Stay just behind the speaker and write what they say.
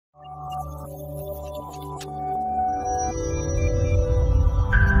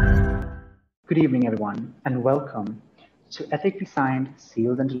Good evening, everyone, and welcome to Ethically Signed,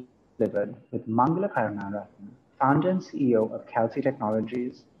 Sealed, and Delivered with Mangala Karunaratne, founder and CEO of Calcey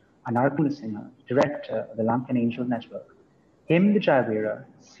Technologies, Anarkali Moonesinghe, director of the Lankan Angel Network, Heminda Jayaweera,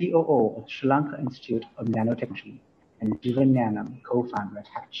 COO of Sri Lanka Institute of Nanotechnology, and Jeevan Gnanam, co-founder at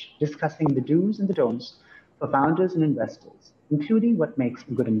Hatch, discussing the do's and the don'ts for founders and investors, including what makes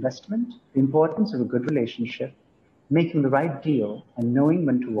a good investment, the importance of a good relationship, making the right deal, and knowing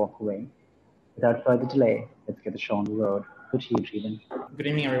when to walk away. Without further delay, let's get the show on the road. Good to you, Jeevan. Good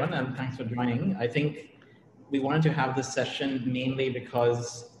evening, everyone, and thanks for joining. I think we wanted to have this session mainly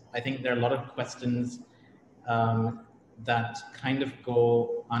because I think there are a lot of questions that kind of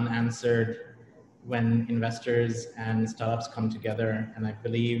go unanswered when investors and startups come together. And I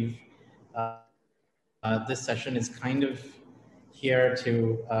believe this session is kind of here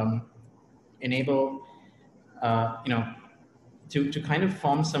to enable, to kind of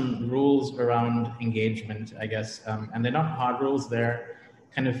form some rules around engagement, I guess. And they're not hard rules, they're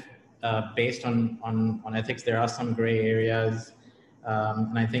kind of based on ethics. There are some gray areas.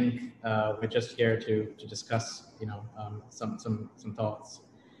 And I think we're just here to discuss, some thoughts.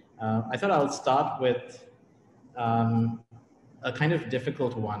 I thought I'll start with a kind of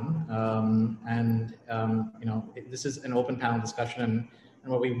difficult one. This is an open panel discussion. And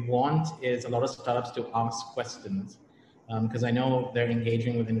what we want is a lot of startups to ask questions. Because I know they're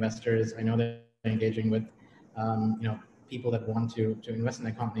engaging with investors. I know they're engaging with, people that want to invest in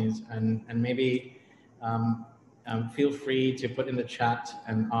their companies, and maybe feel free to put in the chat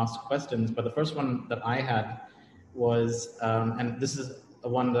and ask questions. But the first one that I had was, and this is a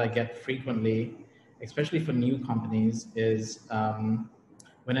one that I get frequently, especially for new companies, is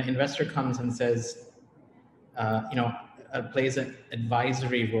when an investor comes and says, plays an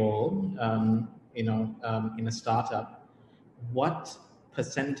advisory role, in a startup. What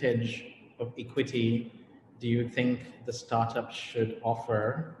percentage of equity do you think the startup should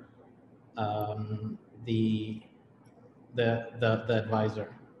offer the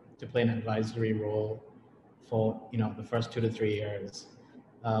advisor to play an advisory role for the first 2 to 3 years?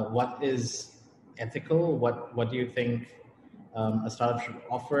 What is ethical? What do you think a startup should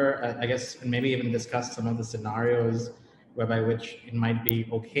offer? I guess, and maybe even discuss some of the scenarios whereby which it might be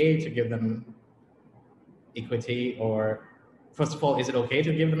okay to give them equity, or first of all, is it okay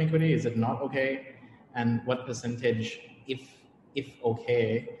to give them equity? Is it not okay? And what percentage, if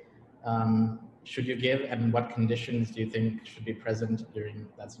okay, should you give, and what conditions do you think should be present during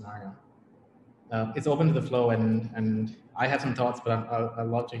that scenario? It's open to the flow, and I have some thoughts, but I'd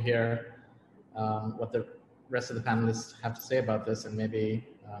love to hear what the rest of the panelists have to say about this, and maybe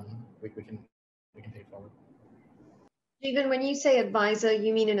we can take it forward. Jeevan, when you say advisor,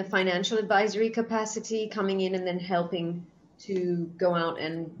 you mean in a financial advisory capacity, coming in and then helping to go out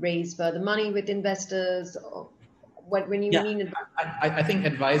and raise further money with investors? Or when you mean I think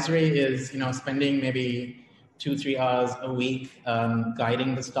advisory is spending maybe 2-3 hours a week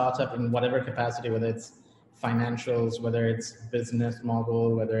guiding the startup in whatever capacity, whether it's financials, whether it's business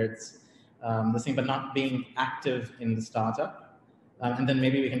model, whether it's this thing, but not being active in the startup. And then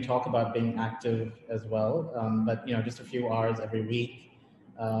maybe we can talk about being active as well. But just a few hours every week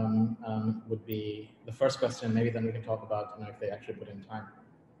would be the first question. Maybe then we can talk about if they actually put in time.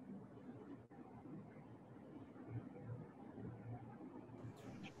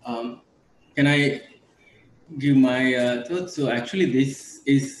 Can I give my thoughts? So actually, this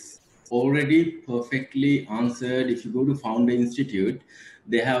is already perfectly answered. If you go to Founder Institute,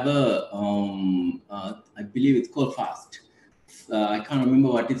 they have a, I believe it's called FAST. I can't remember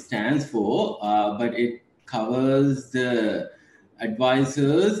what it stands for, but it covers the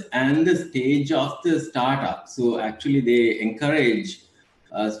advisors and the stage of the startup. So actually, they encourage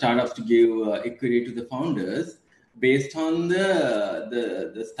startups to give equity to the founders based on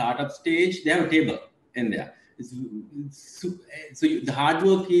the startup stage. They have a table in there. So the hard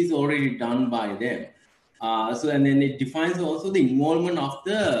work is already done by them. And then it defines also the involvement of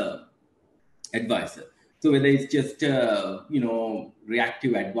the advisor. So whether it's just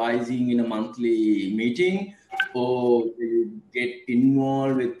reactive advising in a monthly meeting, or you get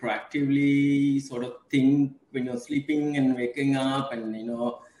involved with proactively sort of think when you're sleeping and waking up, and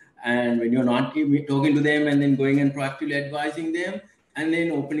and when you're not talking to them, and then going and proactively advising them, and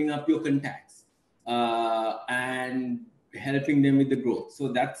then opening up your contacts and helping them with the growth. So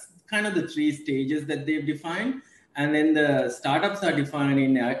that's kind of the 3 stages that they've defined. And then the startups are defined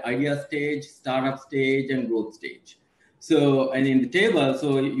in idea stage, startup stage, and growth stage. So, and in the table,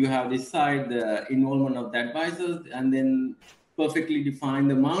 so you have this side, the involvement of the advisors, and then perfectly define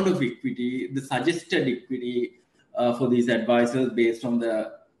the amount of equity, the suggested equity for these advisors based on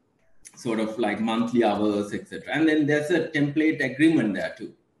the sort of like monthly hours, etc. And then there's a template agreement there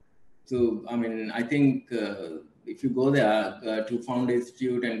too. So, I mean, I think if you go there to found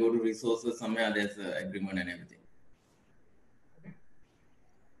institute and go to resources somewhere, there's an agreement and everything.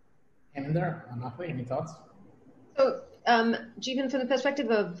 Heminda, Anarkali, any thoughts? So, Jeevan, from the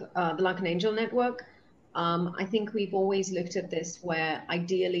perspective of the Lankan Angel Network, I think we've always looked at this where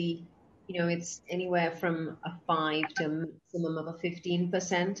ideally, it's anywhere from a 5 to a maximum of a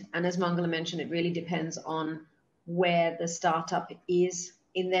 15%. And as Mangala mentioned, it really depends on where the startup is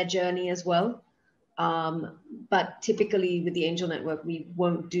in their journey as well. But typically with the Angel Network, we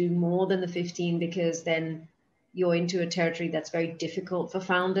won't do more than the 15 because then you're into a territory that's very difficult for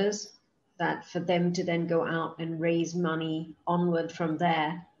founders, that for them to then go out and raise money onward from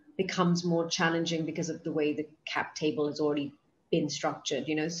there becomes more challenging because of the way the cap table has already been structured,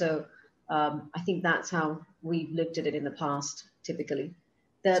 So I think that's how we've looked at it in the past, typically.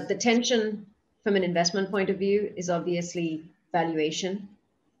 The tension from an investment point of view is obviously valuation,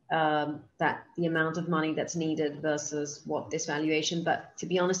 that the amount of money that's needed versus what this valuation. But to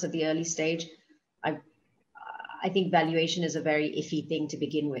be honest, at the early stage, I think valuation is a very iffy thing to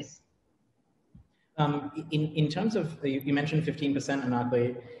begin with. In terms of, you mentioned 15%,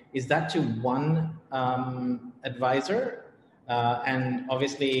 Anarkali, is that to one advisor? And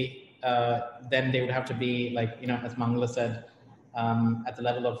obviously, then they would have to be like, as Mangala said, at the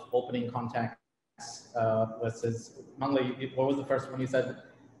level of opening contacts versus, Mangala, what was the first one you said?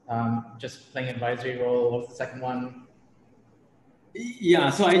 Just playing advisory role. What was the second one?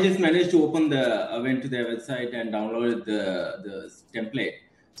 Yeah, so I just managed to open went to their website and downloaded the template.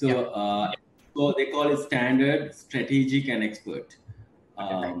 So, yeah. So they call it standard, strategic, and expert.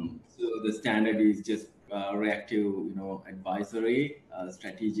 So the standard is just reactive, advisory.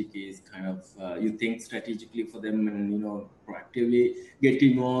 Strategic is kind of you think strategically for them and proactively get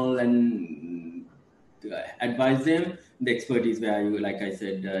involved and advise them. The expert is where you, like I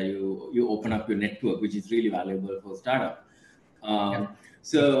said, you open up your network, which is really valuable for startup.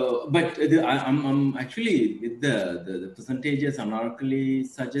 So, but I'm actually with the percentages Anarkali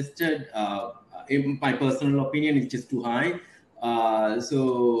suggested. In my personal opinion, it's just too high.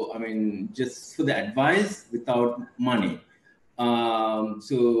 So, I mean, just for the advice without money.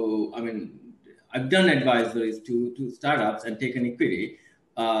 So, I mean, I've done advisories to startups and taken equity.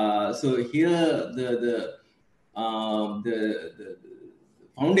 So here the Founder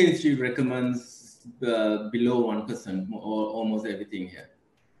Institute recommends below 1% or almost everything here.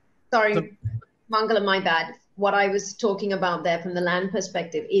 Sorry, Mangala, my bad. What I was talking about there from the land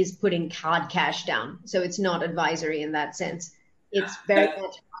perspective is putting hard cash down. So it's not advisory in that sense. It's very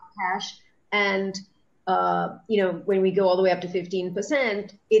much hard cash. And, when we go all the way up to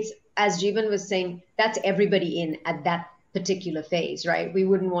 15%, it's, as Jeevan was saying, that's everybody in at that particular phase, right? We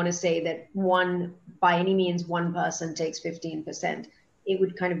wouldn't want to say that by any means, one person takes 15%. It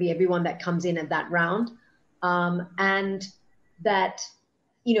would kind of be everyone that comes in at that round. And that,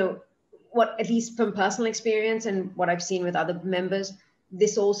 what, at least from personal experience and what I've seen with other members,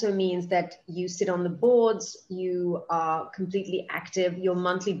 this also means that you sit on the boards, you are completely active. Your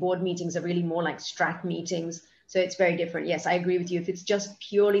monthly board meetings are really more like strat meetings. So it's very different. Yes, I agree with you. If it's just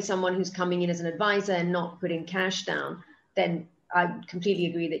purely someone who's coming in as an advisor and not putting cash down, then I completely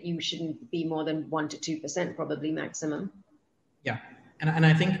agree that you shouldn't be more than 1 to 2%, probably maximum. Yeah. And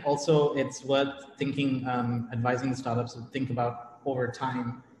I think also it's worth thinking, advising the startups to think about over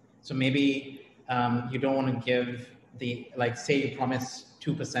time. So maybe you don't want to give say you promise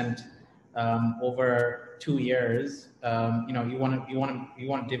 2% over 2 years. You want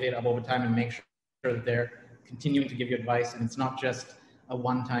to divvy it up over time and make sure that they're continuing to give you advice, and it's not just a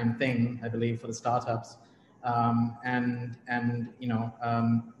one-time thing. I believe for the startups, you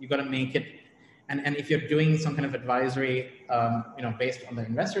got to make it. And if you're doing some kind of advisory, based on the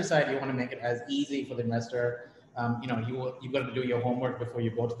investor side, you want to make it as easy for the investor. You've got to do your homework before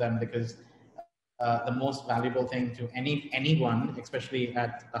you go to them, because the most valuable thing to anyone, especially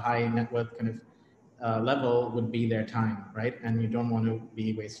at the high net worth kind of level, would be their time, right? And you don't want to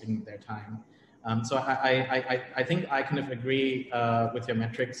be wasting their time. So I think I kind of agree with your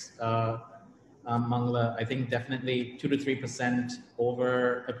metrics, Mangala. I think definitely 2 to 3%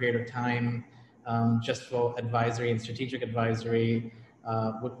 over a period of time, just for advisory and strategic advisory,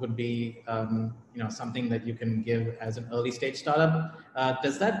 would be something that you can give as an early stage startup.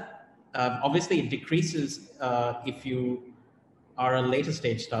 Does that obviously it decreases if you are a later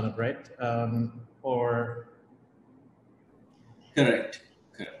stage startup, right? Or correct.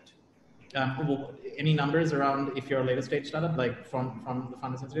 Any numbers around if you're a later stage startup, like from the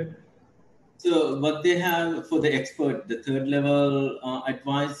Founders Institute? So what they have for the expert, the third level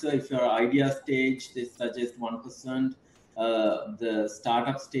advisor, if you're idea stage, they suggest 1%. The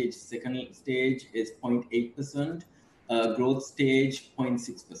startup stage, second stage is 0.8%. Growth stage,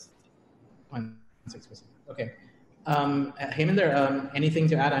 0.6%. 0.6%. Okay. Heminda, anything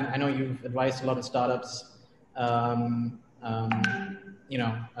to add? I know you've advised a lot of startups, you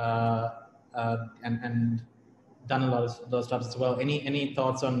know, and done a lot of those startups as well. Any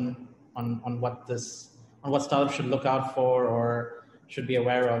thoughts on what startups should look out for or should be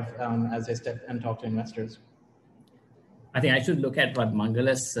aware of as they step and talk to investors? I think I should look at what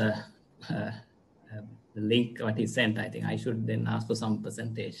Mangala's the link what he sent. I think I should then ask for some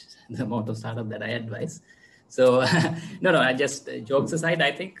percentage, the amount of startup that I advise. So no, I just jokes aside,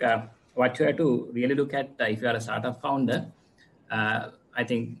 I think what you have to really look at if you are a startup founder, I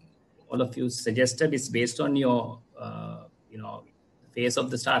think all of you suggested is based on your, phase of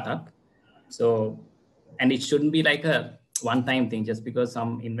the startup. So, and it shouldn't be like a one-time thing just because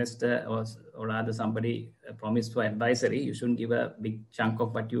some investor or rather somebody promised for advisory, you shouldn't give a big chunk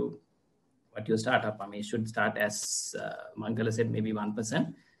of what you start up. I mean, it should start as Mangala said, maybe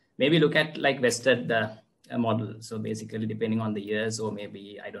 1%. Maybe look at like vested model. So basically depending on the years or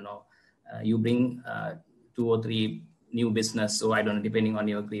maybe, I don't know, you bring 2 or 3 new business. So I don't know, depending on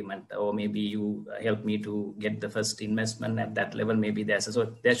your agreement, or maybe you help me to get the first investment at that level, maybe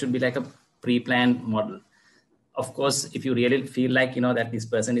so there should be like a pre-planned model. Of course, if you really feel like, that this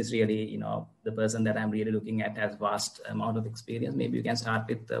person is really, the person that I'm really looking at has vast amount of experience, maybe you can start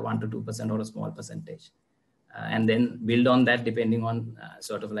with 1 to 2% or a small percentage and then build on that depending on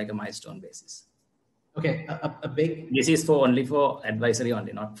sort of like a milestone basis. Okay, a big... This is only for advisory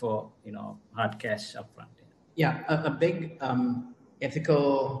only, not for, hard cash upfront. Yeah, a big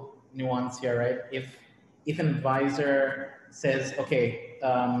ethical nuance here, right? If an advisor says, okay,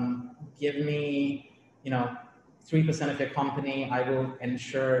 give me, 3% of your company, I will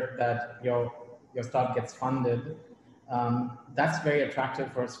ensure that your startup gets funded. That's very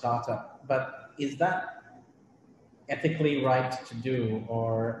attractive for a startup, but is that ethically right to do?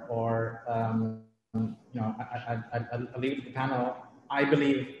 Or I'll leave it to the panel. I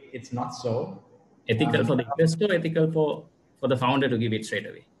believe it's not so. Ethical for the investor, or ethical for the founder to give it straight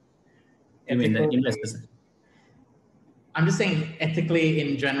away? I mean, the investors. I'm just saying ethically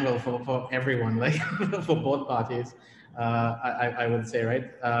in general for everyone, like for both parties, I would say,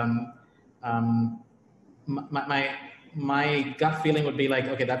 right? My gut feeling would be like,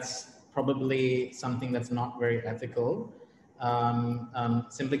 okay, that's probably something that's not very ethical,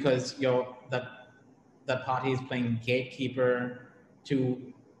 simply because that party is playing gatekeeper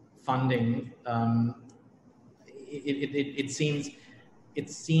to funding. It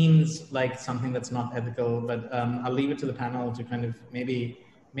seems like something that's not ethical, but I'll leave it to the panel to kind of maybe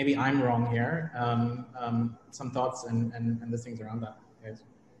I'm wrong here. Some thoughts and the things around that, guys.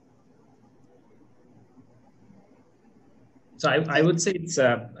 So I would say it's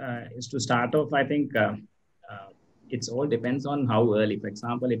to start off. I think it's all depends on how early. For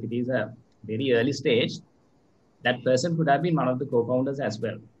example, if it is a very early stage, that person could have been one of the co-founders as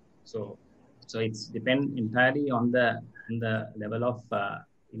well. So it's depend entirely on the level of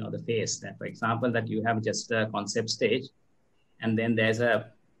the phase. That, for example, that you have just a concept stage, and then there's an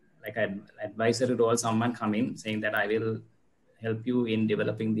advisory role. Someone come in saying that I will help you in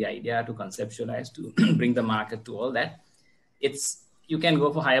developing the idea to conceptualize, to bring the market to all that. You can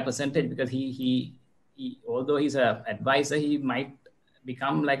go for higher percentage because he although he's an advisor, he might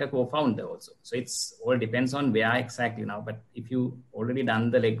become like a co-founder also. So it's all depends on where exactly now. But if you already done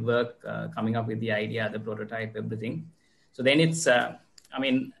the legwork, coming up with the idea, the prototype, everything, so then it's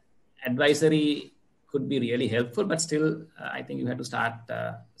advisory could be really helpful, but still I think you have to start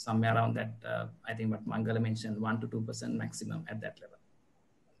somewhere around that. I think what Mangala mentioned, 1 to 2% maximum at that level.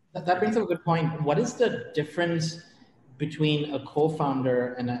 That brings up a good point. What is the difference between a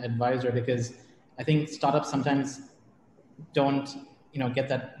co-founder and an advisor? Because I think startups sometimes don't get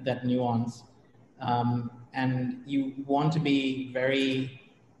that nuance, and you want to be very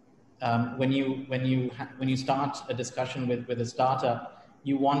when you start a discussion with a startup,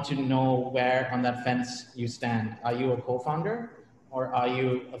 you want to know where on that fence you stand. Are you a co-founder or are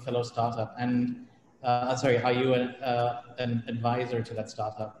you a fellow startup? And are you an advisor to that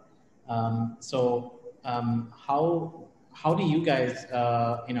startup? How do you guys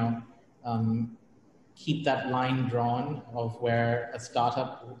keep that line drawn of where a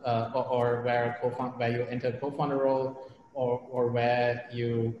startup or where you enter a co-founder role or where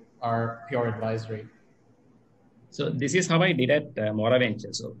you are pure advisory? So this is how I did at Mora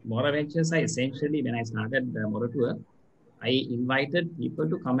Ventures. So Mora Ventures, when I started Mora Tour, I invited people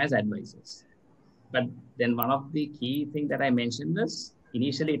to come as advisors. But then one of the key thing that I mentioned is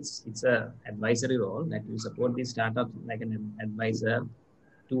initially it's a advisory role that you support these startups like an advisor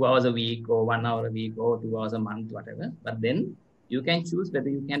 2 hours a week or 1 hour a week or 2 hours a month, whatever. But then you can choose whether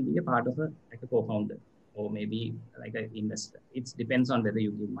you can be a part of like a co-founder or maybe like an investor. It depends on whether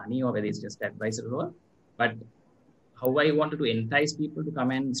you give money or whether it's just advisory role. But how I wanted to entice people to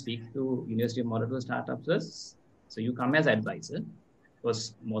come and speak to University of Monaco startups is, so you come as advisor,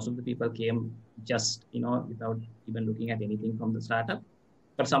 because most of the people came just, without even looking at anything from the startup.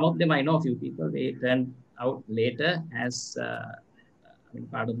 But some of them, I know a few people, they turned out later as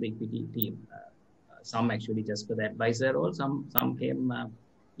part of the equity team. Some actually just for the advisor role, some came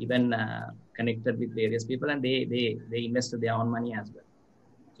even connected with various people, and they invested their own money as well.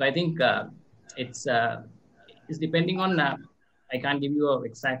 So I think it's depending on, I can't give you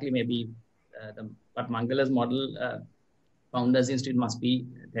exactly maybe but Mangala's model, Founders Institute must be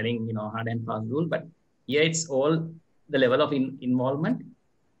telling, hard and fast rule, but here it's all the level of involvement.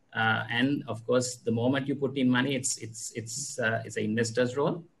 And of course, the moment you put in money, it's an investor's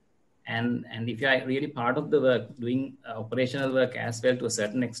role. And if you are really part of the work, doing operational work as well to a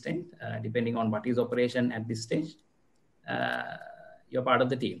certain extent, depending on what is operation at this stage, you're part of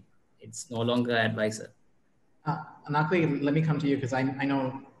the team. It's no longer advisor. Anarkali, let me come to you because I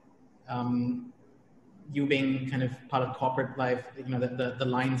know you being kind of part of corporate life, the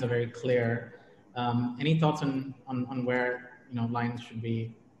lines are very clear. Any thoughts on where lines should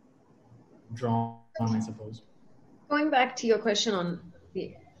be drawn, I suppose? Going back to your question on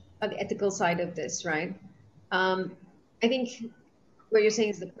the ethical side of this, right? I think what you're saying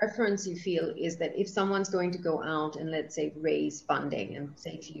is the preference you feel is that if someone's going to go out and let's say raise funding and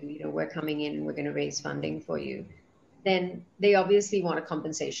say to you, we're coming in and we're going to raise funding for you, then they obviously want a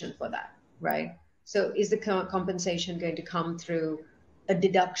compensation for that, right? So is the compensation going to come through a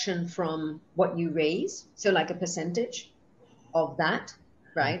deduction from what you raise? So like a percentage of that,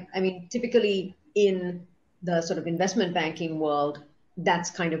 right? I mean, typically in the sort of investment banking world, that's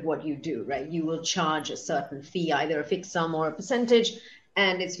kind of what you do, right? You will charge a certain fee, either a fixed sum or a percentage,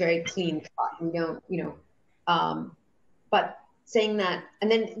 and it's very clean cut. We don't, but saying that,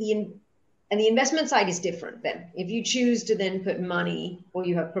 and then the investment side is different then. If you choose to then put money, or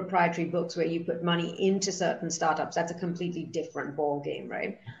you have proprietary books where you put money into certain startups, that's a completely different ball game,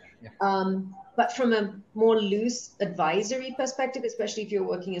 right? Yeah. But from a more loose advisory perspective, especially if you're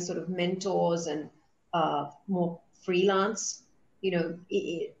working as sort of mentors and more freelance,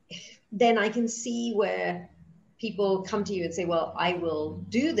 then I can see where people come to you and say, well, I will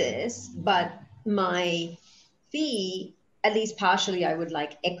do this, but my fee, at least partially, I would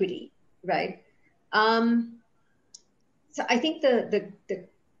like equity, right? So I think the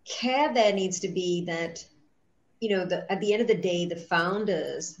care there needs to be that, at the end of the day, the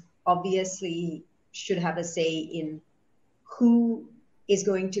founders obviously should have a say in who is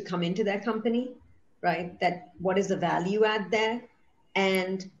going to come into their company, right? That what is the value add there?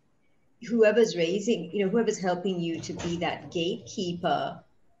 And whoever's raising, whoever's helping you to be that gatekeeper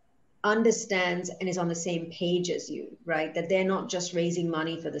understands and is on the same page as you, right? That they're not just raising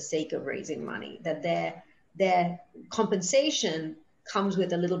money for the sake of raising money, that their compensation comes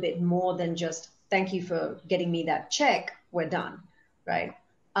with a little bit more than just, thank you for getting me that check, we're done, right?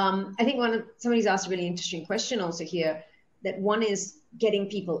 I think somebody's asked a really interesting question also here, that one is getting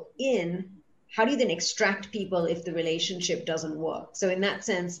people in. How do you then extract people if the relationship doesn't work? So in that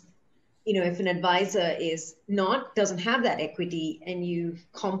sense, if an advisor doesn't have that equity and you've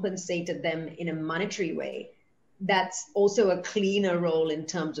compensated them in a monetary way, that's also a cleaner role in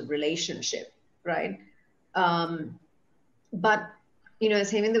terms of relationship, right? But,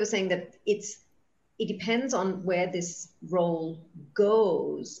 as Heminda was saying, that it depends on where this role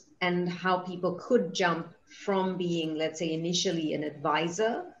goes and how people could jump from being, let's say, initially an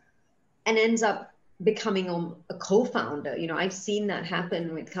advisor and ends up becoming a co-founder. I've seen that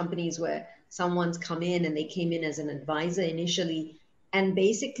happen with companies where someone's come in and they came in as an advisor initially and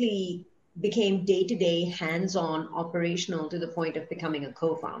basically became day-to-day hands-on operational to the point of becoming a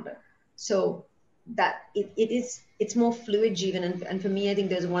co-founder. So that it's more fluid, Jeevan. And for me, I think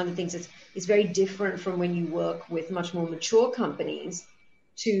there's one of the things it's very different from when you work with much more mature companies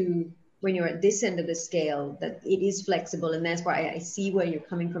to when you're at this end of the scale, that it is flexible. And that's why I see where you're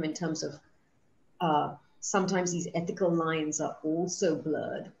coming from in terms of sometimes these ethical lines are also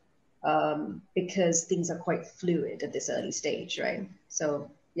blurred because things are quite fluid at this early stage, right? So,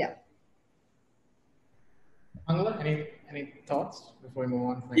 yeah. Mangala, any thoughts before we move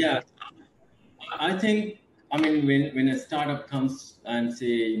on? Yeah, I think, when a startup comes and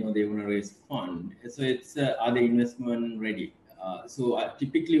say, they want to raise fund, so it's, are they investment ready?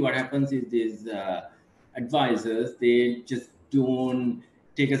 typically what happens is these advisors, they just don't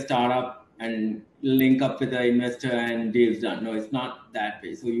take a startup and link up with the investor and deal's done. No, it's not that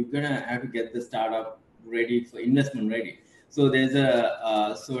way. So you're gonna have to get the startup ready for investment ready. So there's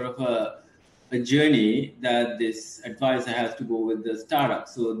a sort of a journey that this advisor has to go with the startup.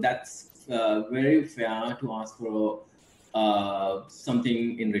 So that's very fair to ask for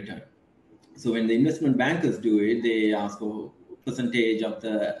something in return. So when the investment bankers do it, they ask for percentage of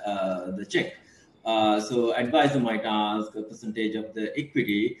the check. So advisor might ask a percentage of the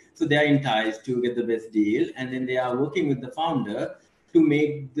equity. So they are enticed to get the best deal, and then they are working with the founder to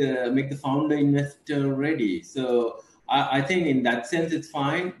make the founder investor ready. So I think in that sense it's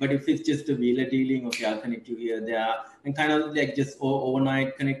fine. But if it's just a wheeler dealing, okay, I'll connect you here, there, and kind of like just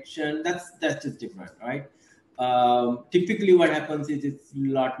overnight connection, that's just different, right? Typically what happens is it's a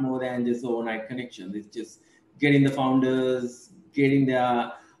lot more than just overnight connections. It's just getting the founders, getting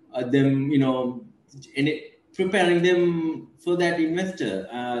their them, preparing them for that investor.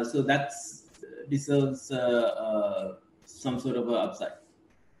 So that's deserves some sort of a upside.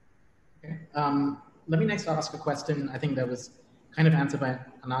 Okay. Let me next ask a question. I think that was kind of answered by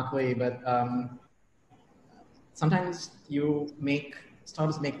Anarkali, but sometimes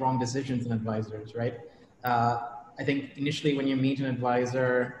startups make wrong decisions in advisors, right? I think initially when you meet an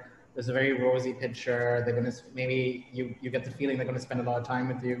advisor, there's a very rosy picture. They're going to, maybe you get the feeling they're going to spend a lot of time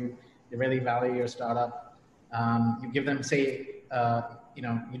with you. They really value your startup. You give them, say, you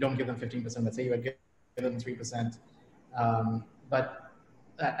don't give them 15%, let's say you would give them 3%. But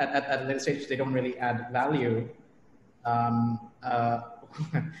at a later stage, they don't really add value. I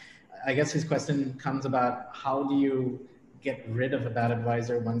guess his question comes about how do you get rid of a bad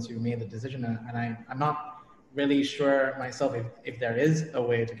advisor once you've made the decision? And I'm not really sure myself if there is a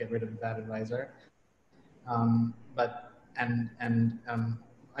way to get rid of a bad advisor.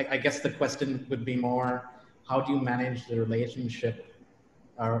 I guess the question would be more, how do you manage the relationship,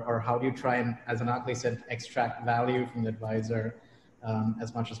 or how do you try and, as Anarkali said, extract value from the advisor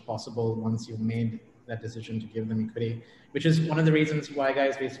as much as possible once you've made that decision to give them equity, which is one of the reasons why,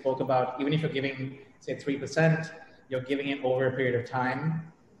 guys, we spoke about, even if you're giving, say, 3%, you're giving it over a period of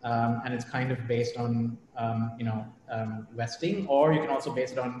time, and it's kind of based on, vesting, or you can also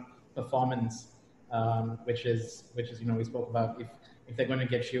base it on performance, which is, we spoke about if they're going to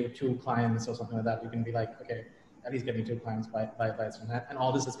get you 2 clients or something like that, you can be like, okay, at least get me 2 clients by that. And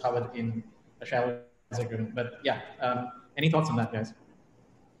all this is covered in a shareholders agreement. But yeah, any thoughts on that, guys?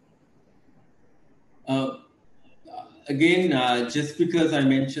 Again, just because I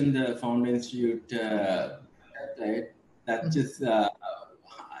mentioned the Founder Institute website, that just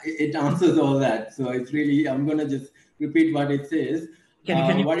it answers all that. So it's really, I'm going to just repeat what it says.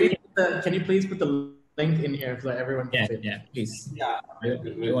 Can you please put the link in here so that everyone can see it? Yeah, please. Yeah.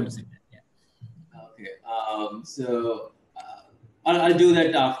 You want to see that? Yeah. Okay. So I'll do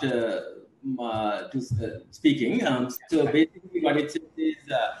that after speaking. So basically what it says is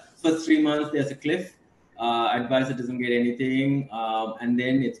first 3 months there's a cliff. Advisor doesn't get anything, and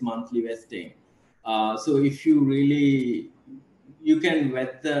then it's monthly vesting. So if you can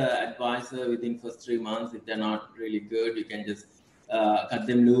vet the advisor within first 3 months. If they're not really good, you can just cut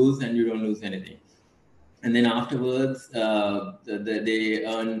them loose and you don't lose anything. And then afterwards, they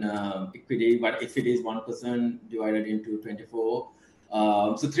earn equity, but if it is 1% divided into 24,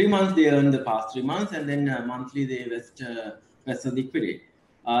 so 3 months they earn the past 3 months, and then monthly they vest of the equity.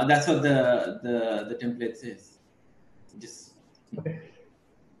 That's what the template says. Just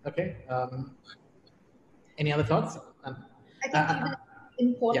okay. Any other thoughts? I think it's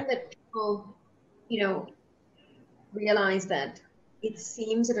important that people, realize that it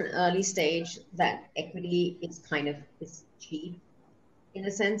seems at an early stage that equity is cheap in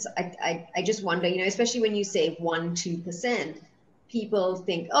a sense. I just wonder, especially when you say 1-2%, people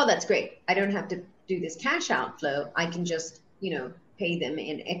think, oh, that's great. I don't have to do this cash outflow. I can just, pay them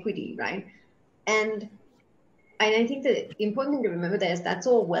in equity, right? And I think the important thing to remember there is that's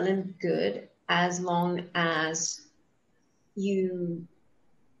all well and good as long as you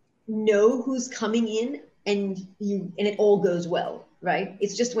know who's coming in and it all goes well, right?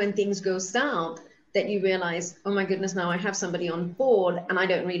 It's just when things go south that you realize, oh my goodness, now I have somebody on board and I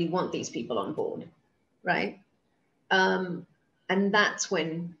don't really want these people on board, right? And that's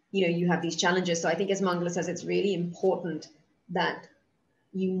when, you have these challenges. So I think, as Mangala says, it's really important that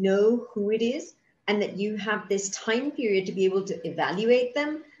you know who it is and that you have this time period to be able to evaluate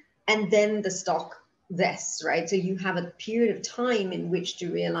them, and then the stock vests, right? So you have a period of time in which to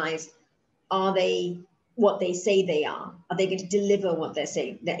realize, are they what they say they are? Are they going to deliver what they're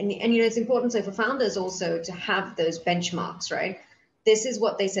saying? And it's important. So for founders also to have those benchmarks, right? This is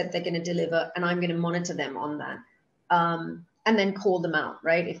what they said they're going to deliver, and I'm going to monitor them on that. And then call them out,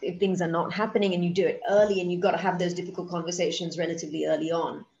 right? If things are not happening and you do it early, and you've got to have those difficult conversations relatively early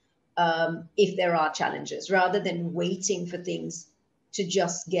on, if there are challenges, rather than waiting for things to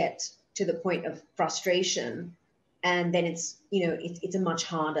just get to the point of frustration. And then it's a much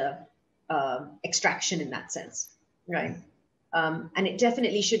harder extraction in that sense, right? And it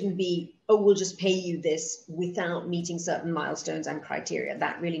definitely shouldn't be, oh, we'll just pay you this without meeting certain milestones and criteria.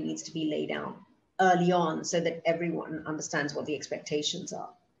 That really needs to be laid out early on so that everyone understands what the expectations are.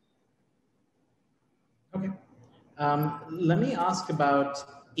 Okay. Let me ask about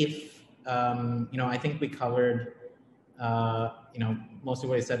if, I think we covered, most of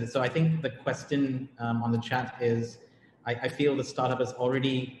what you said. So I think the question on the chat is, I feel the startup has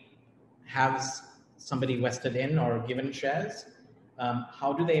already has somebody vested in or given shares.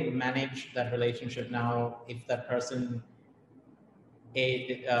 How do they manage that relationship now if that person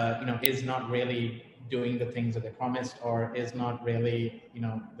is not really doing the things that they promised, or is not really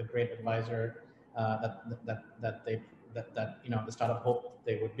the great advisor that the startup hoped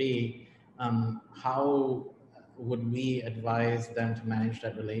they would be? How would we advise them to manage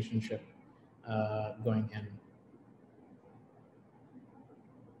that relationship going in?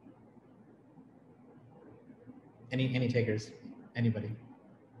 Any takers? Anybody?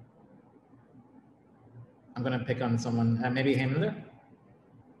 I'm going to pick on someone. Maybe Heminda?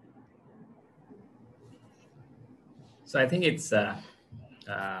 So I think it's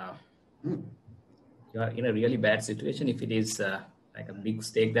you're in a really bad situation if it is like a big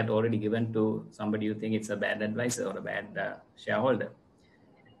stake that already given to somebody you think it's a bad advisor or a bad shareholder.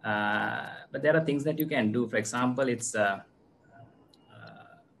 But there are things that you can do. For example, it's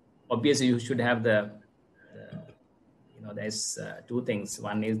obviously you should have there's two things.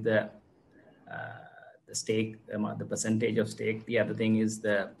 One is the stake, the percentage of stake. The other thing is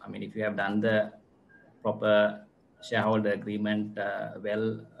if you have done the proper shareholder agreement,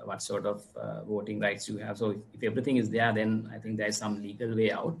 what sort of voting rights you have. So if everything is there, then I think there's some legal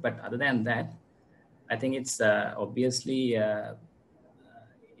way out. But other than that, I think it's obviously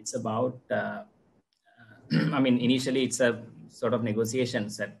it's about, initially it's a sort of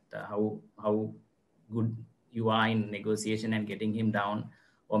negotiations that how good you are in negotiation and getting him down,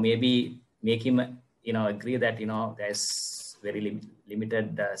 or maybe make him, agree that, there's very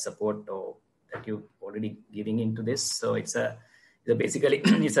limited support or that you already giving into this. So basically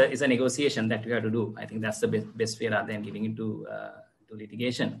it's a negotiation that you have to do. I think that's the best way rather than giving into to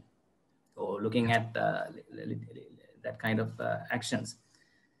litigation or looking at that kind of actions.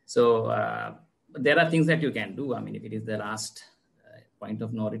 So there are things that you can do. If it is the last point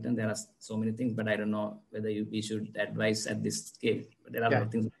of no return, there are so many things, but I don't know whether we should advise at this scale. But there are a lot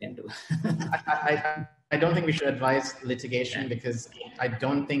of things we can do. I don't think we should advise litigation because I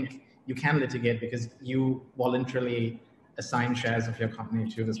don't think you can litigate because you voluntarily assign shares of your company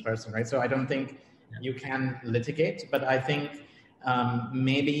to this person, right? So I don't think you can litigate, but I think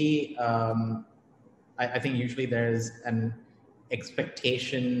maybe I think usually there's an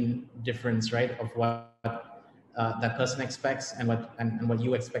expectation difference, right, of what that person expects and what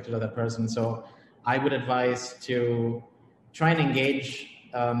you expected of that person. So I would advise to try and engage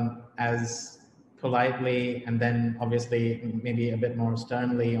as politely and then obviously maybe a bit more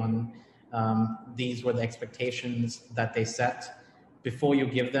sternly on these were the expectations that they set before you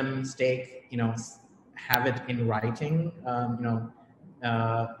give them stake. Have it in writing.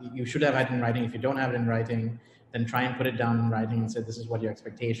 You should have it in writing. If you don't have it in writing, then try and put it down in writing and say this is what your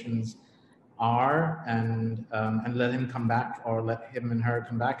expectations are, and let him come back, or let him and her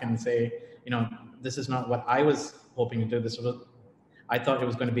come back and say, this is not what I was hoping to do. I thought it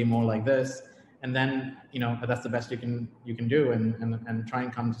was going to be more like this, and then that's the best you can do, and try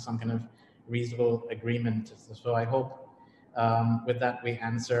and come to some kind of reasonable agreement. So I hope with that we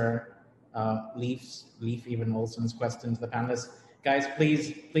answer Leaf even Olsen's question to the panelists. Guys,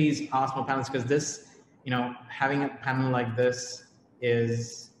 please ask more panelists, because this, having a panel like this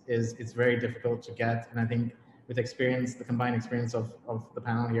it's very difficult to get, and I think with the combined experience of the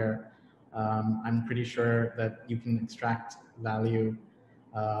panel here, I'm pretty sure that you can extract value,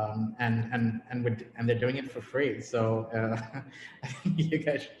 and they're doing it for free. So I think you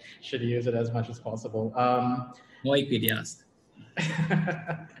guys should use it as much as possible. No IPDs.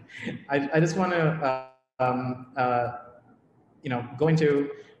 I just want to go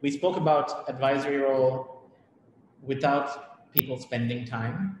into. We spoke about advisory role without people spending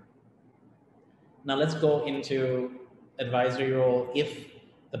time. Now let's go into advisory role if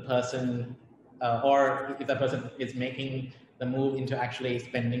the person or if that person is making the move into actually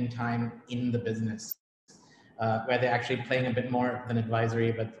spending time in the business, where they're actually playing a bit more than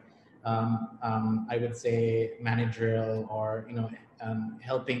advisory, but I would say managerial, or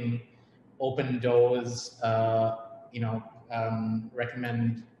helping open doors,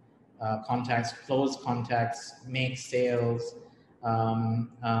 recommend contacts, close contacts, make sales. So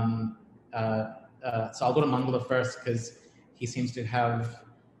I'll go to Mangala first, because he seems to have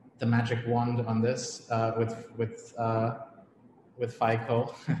the magic wand on this with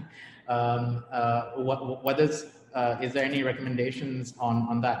FICO. Is there any recommendations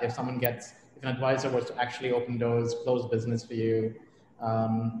on that? If an advisor was to actually open doors, close business for you,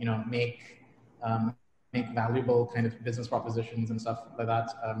 make valuable kind of business propositions and stuff like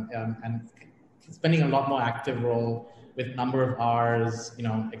that, and spending a lot more active role with number of hours,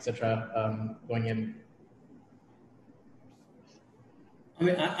 etc., going in. I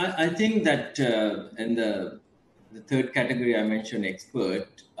mean, I think that in the third category I mentioned,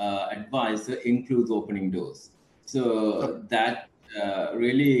 expert advisor, includes opening doors. So that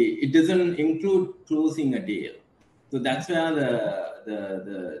really, it doesn't include closing a deal. So that's where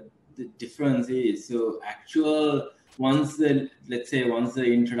the difference is. So once the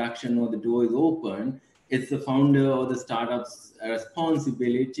introduction or the door is open, it's the founder or the startup's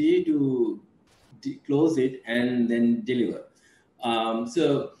responsibility to close it and then deliver.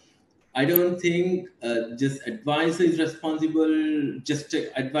 So I don't think just advisor is responsible to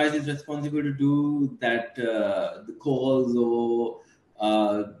do that, the calls, or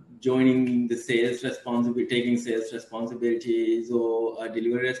joining the sales responsibility, taking sales responsibilities, or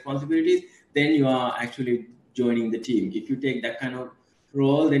delivery responsibilities. Then you are actually joining the team. If you take that kind of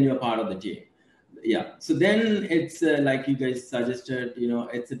role, then you're part of the team. Yeah. So then it's like you guys suggested,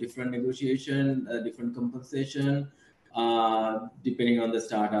 it's a different negotiation, a different compensation, depending on the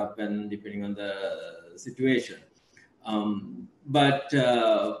startup and depending on the situation. But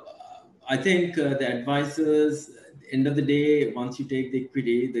I think the advisors, end of the day, once you take the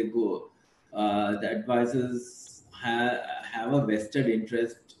equity, they go. The advisors have a vested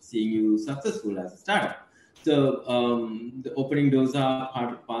interest seeing you successful as a startup. So the opening doors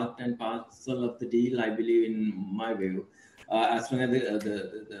are part and parcel of the deal, I believe, in my view. As long as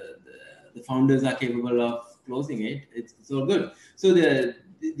the founders are capable of closing it, it's all good. So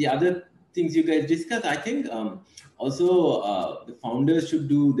the other things you guys discussed, I think also the founders should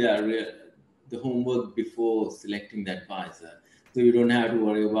do the homework before selecting the advisor, so you don't have to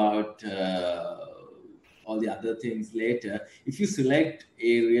worry about all the other things later. If you select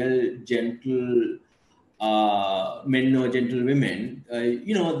a real gentle men or gentle women,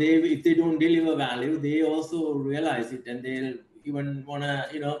 if they don't deliver value, they also realize it, and they'll even wanna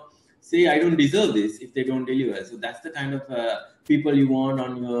say, I don't deserve this if they don't deliver. So that's the kind of people you want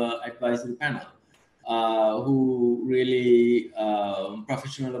on your advisory panel, who really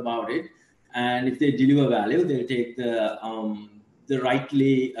professional about it. And if they deliver value, they'll take the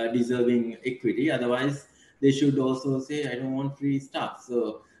rightly deserving equity. Otherwise, they should also say, I don't want free stuff.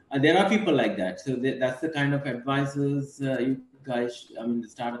 So there are people like that. So that's the kind of advisors you guys, the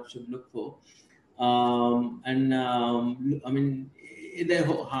startup should look for. The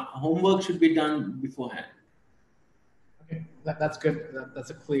homework should be done beforehand. Okay, that's good.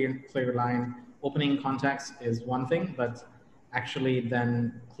 That's a clear line. Opening contacts is one thing, but actually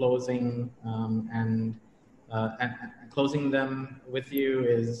then closing and closing them with you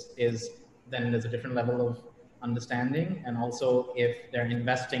is then there's a different level of understanding, and also if they're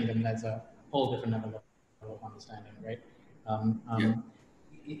investing, then there's a whole different level of understanding, right? Yeah.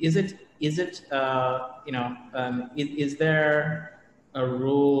 Is there a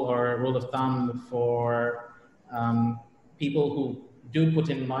rule of thumb for people who do put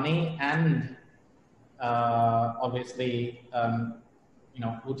in money and obviously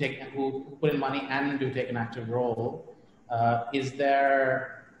who put in money and do take an active role? Are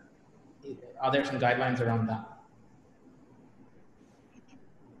there some guidelines around that?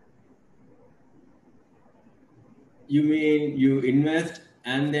 You mean you invest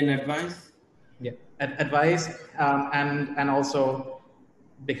and then advise? Yeah, advise and also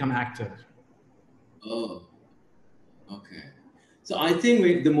become active. Oh, okay. So I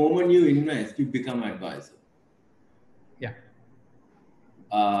think the moment you invest, you become advisor. Yeah.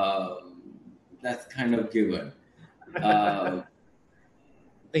 That's kind of given.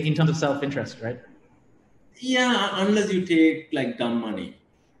 In terms of self-interest, right? Yeah, unless you take like dumb money.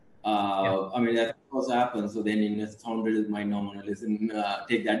 Yeah. That of course happens. So then founders might not want to listen,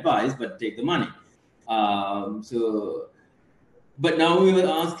 take the advice, but take the money. But now we were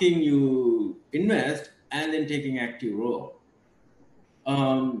asking you invest and then taking active role.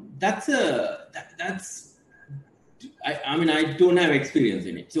 That's a that's, I mean, I don't have experience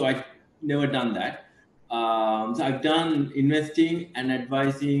in it, so I've never done that. So I've done investing and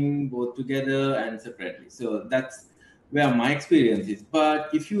advising both together and separately. So that's where my experience is. But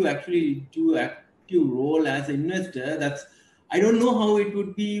if you actually do active role as an investor, I don't know how it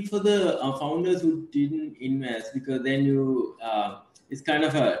would be for the founders who didn't invest, because then it's kind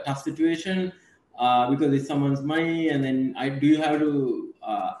of a tough situation because it's someone's money, and then do you have to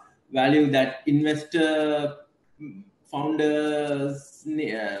value that investor founder's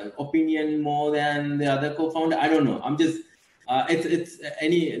opinion more than the other co-founder? I don't know. I'm just I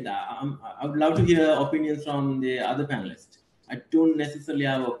would love to hear opinions from the other panelists. I don't necessarily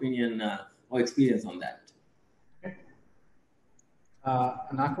have opinion or experience on that.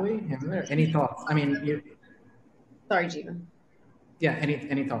 Anarkali, Heminda, any thoughts? I mean, sorry, Jeevan. Yeah,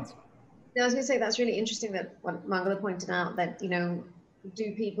 any thoughts? No, I was going to say that's really interesting that what Mangala pointed out, that,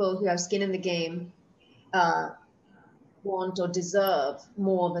 do people who have skin in the game want or deserve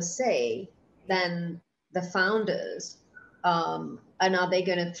more of a say than the founders? And are they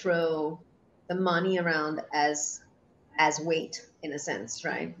going to throw the money around as weight, in a sense,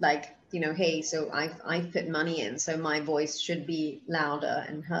 right? Like, hey, so I've put money in, so my voice should be louder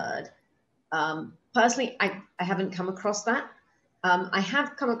and heard. Personally, I haven't come across that. I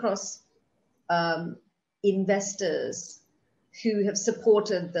have come across investors who have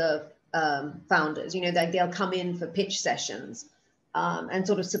supported the founders, that they'll come in for pitch sessions and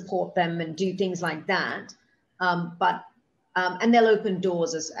sort of support them and do things like that. And they'll open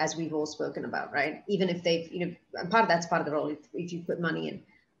doors, as we've all spoken about, right? Even if they've, that's part of the role if you put money in.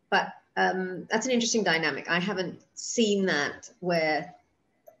 But that's an interesting dynamic. I haven't seen that where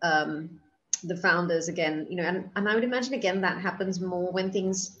the founders, again, and I would imagine, again, that happens more when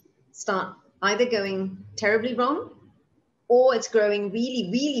things start either going terribly wrong or it's growing really,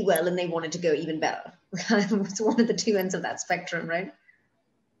 really well and they want it to go even better. It's one of the two ends of that spectrum, right?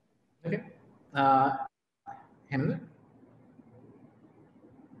 Okay. Heminda?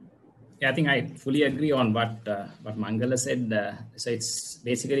 Yeah, I think I fully agree on what Mangala said. So it's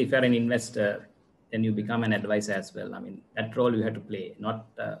basically, if you're an investor, then you become an advisor as well. I mean, that role you have to play. Not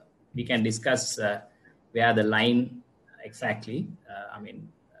we can discuss where the line exactly.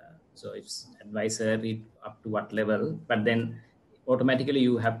 So it's advisory up to what level, but then automatically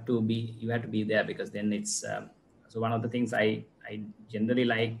you have to be there, because then it's so one of the things I generally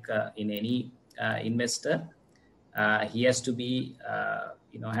like in any investor, he has to be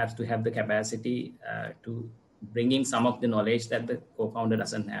has to have the capacity to bring in some of the knowledge that the co-founder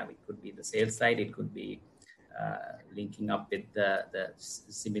doesn't have. It could be the sales side, it could be linking up with the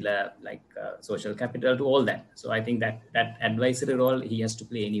similar, like social capital, to all that. So I think that advisory role he has to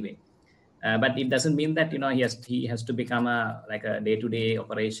play anyway. But it doesn't mean that he has to become a day-to-day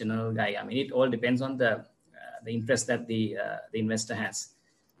operational guy. I mean, it all depends on the interest that the investor has.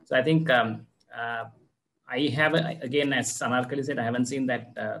 So I think I have, again, as Anarkali said, I haven't seen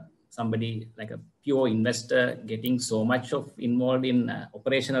that somebody like a pure investor getting so much involved in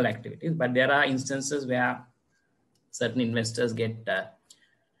operational activities. But there are instances where certain investors get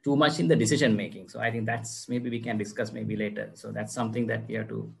too much in the decision making. So I think that's, maybe we can discuss maybe later. So that's something that we have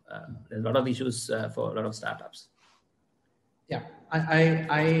to, there's a lot of issues for a lot of startups. Yeah,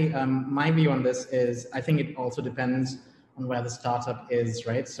 my view on this is, I think it also depends on where the startup is,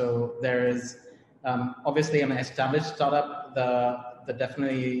 right? So there is obviously an established startup, the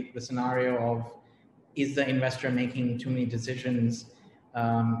definitely the scenario of, is the investor making too many decisions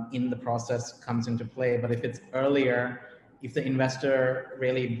in the process comes into play. But if it's earlier, if the investor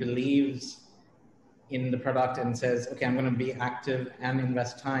really believes in the product and says, okay, I'm going to be active and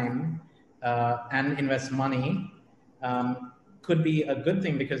invest time and invest money, could be a good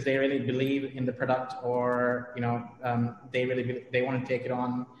thing, because they really believe in the product, or they want to take it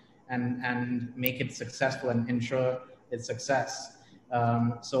on and make it successful and ensure its success.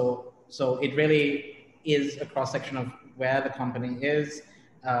 So it really is a cross section of where the company is,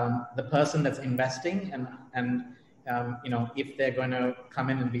 the person that's investing, and if they're going to come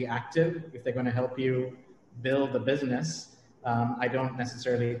in and be active, if they're going to help you build the business. I don't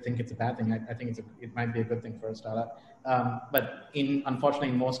necessarily think it's a bad thing. I think it might be a good thing for a startup. But unfortunately,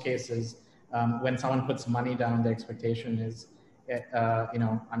 in most cases, when someone puts money down, the expectation is,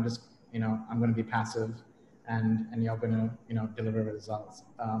 I'm just, I'm going to be passive, and you're going to, deliver results.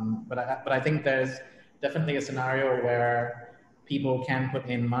 But I think there's definitely a scenario where people can put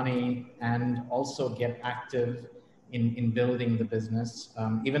in money and also get active in building the business,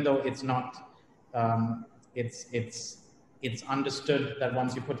 even though it's not, it's understood that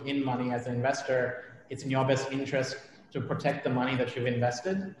once you put in money as an investor, it's in your best interest to protect the money that you've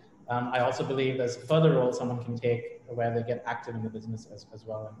invested, I also believe there's further roles someone can take where they get active in the business as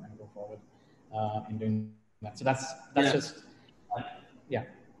well and go forward in doing that. So that's just, yeah.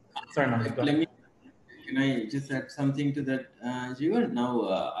 Sorry, Mangala, go ahead. Can I just add something to that, Jeevan? Now,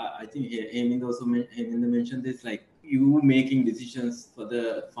 I think Heminda mentioned this, like you making decisions for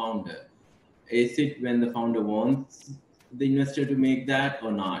the founder. Is it when the founder wants the investor to make that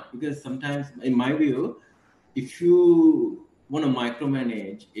or not? Because sometimes, in my view, if you want to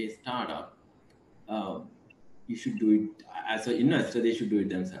micromanage a startup, you should do it as an investor. They should do it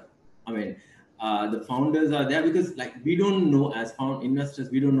themselves. I mean, the founders are there because, like, we don't know as investors,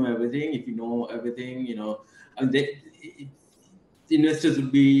 we don't know everything. If you know everything, the investors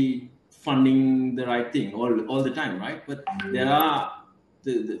would be funding the right thing all the time, right? But there are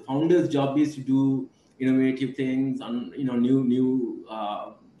the founder's job is to do innovative things on new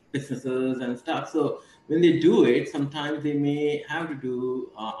businesses and stuff. So when they do it, sometimes they may have to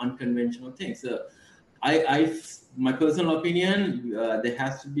do unconventional things. So my personal opinion, there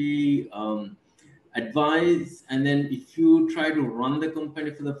has to be advice, and then if you try to run the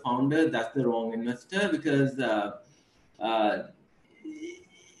company for the founder, that's the wrong investor, because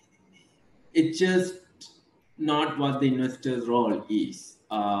it's just not what the investor's role is.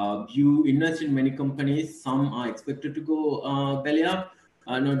 You invest in many companies, some are expected to go belly up,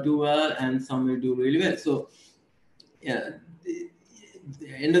 not do well, and some will do really well. So yeah, the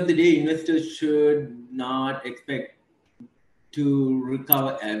end of the day, investors should not expect to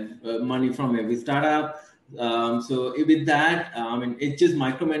recover money from every startup. So with that, I mean, it's just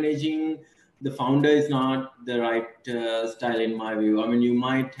micromanaging the founder is not the right style in my view. I mean, you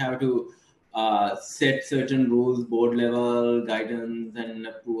might have to set certain rules, board level guidance and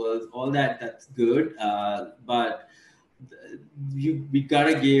approvals, all that. That's good, but we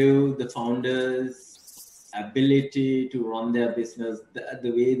gotta give the founders ability to run their business the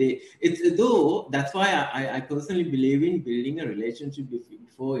way that's why I personally believe in building a relationship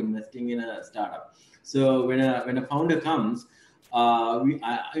before investing in a startup. So when a founder comes, I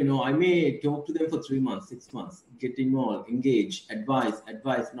may talk to them for 3 months, 6 months, get involved, engage, advice,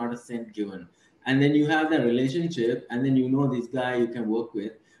 not a cent given. And then you have that relationship, and then this guy you can work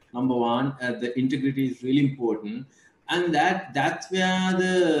with. Number one, the integrity is really important. And that's where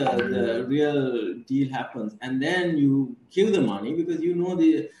the real deal happens. And then you give the money because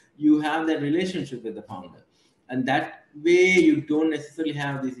you have that relationship with the founder. And that way you don't necessarily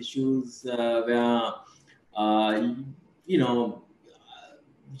have these issues where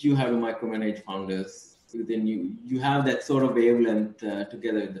you have to micromanage founders. Then you have that sort of wavelength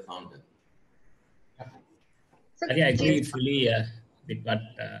together with the founder. I agree fully with what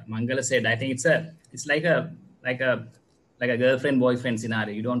Mangala said. I think it's like a girlfriend boyfriend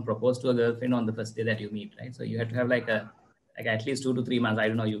scenario. You don't propose to a girlfriend on the first day that you meet, right? So you have to have like at least 2 to 3 months. I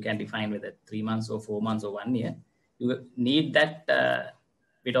don't know. You can define whether 3 months or 4 months or 1 year. You need that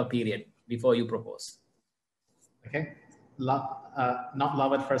bit of period before you propose. Okay. Not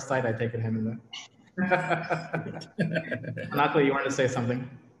love at first sight, I take it, Heminda. Anarkali, you wanted to say something?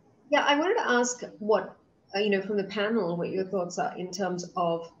 Yeah, I wanted to ask what, from the panel, what your thoughts are in terms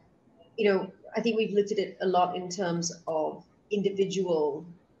of, I think we've looked at it a lot in terms of individual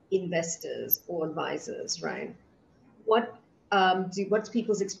investors or advisors, right? What's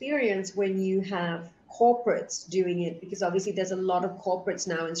people's experience when you have corporates doing it? Because obviously there's a lot of corporates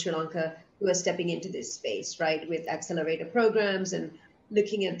now in Sri Lanka who are stepping into this space, right, with accelerator programs and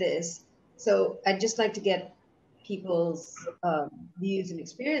looking at this. So I'd just like to get people's views and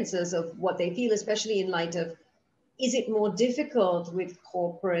experiences of what they feel, especially in light of, is it more difficult with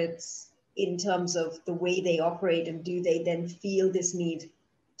corporates in terms of the way they operate, and do they then feel this need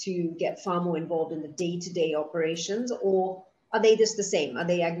to get far more involved in the day-to-day operations, or are they just the same? Are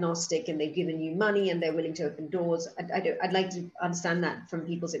they agnostic and they've given you money and they're willing to open doors? I'd like to understand that from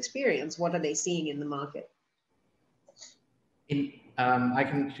people's experience. What are they seeing in the market? Can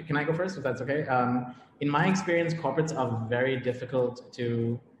I go first, if that's okay? In my experience, corporates are very difficult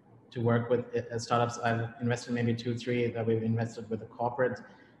to work with. Startups, I've invested maybe 2, 3 that we've invested with a corporate.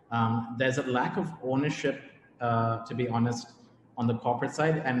 There's a lack of ownership, to be honest, on the corporate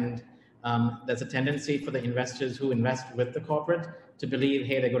side, and there's a tendency for the investors who invest with the corporate to believe,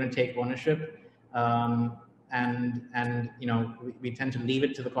 hey, they're going to take ownership, and we tend to leave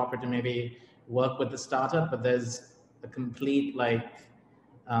it to the corporate to maybe work with the startup, but there's a complete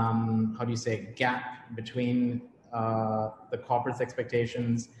gap between the corporate's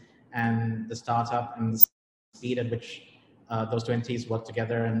expectations and the startup, and the speed at which those two entities work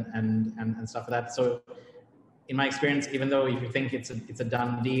together and stuff like that. So in my experience, even though if you think it's a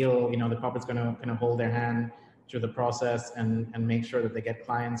done deal, the corporate's going to hold their hand the process and make sure that they get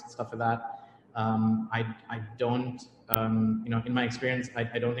clients and stuff like that. I don't, in my experience,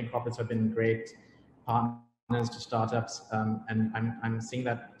 I don't think corporates have been great partners to startups, and I'm seeing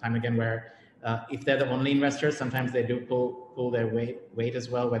that time again where if they're the only investors, sometimes they do pull their weight as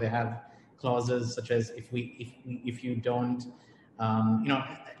well, where they have clauses such as if you don't,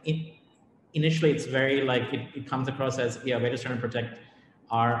 initially it's very like it comes across as, yeah, we're just trying to protect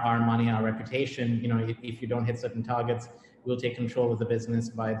our money, our reputation. If you don't hit certain targets, we'll take control of the business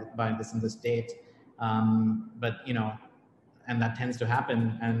by this and this date. But and that tends to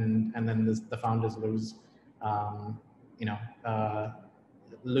happen, and then the founders lose,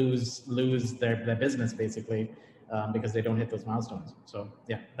 lose their business basically, because they don't hit those milestones. So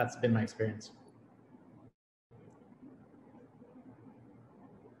yeah, that's been my experience.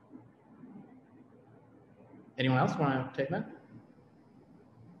 Anyone else want to take that?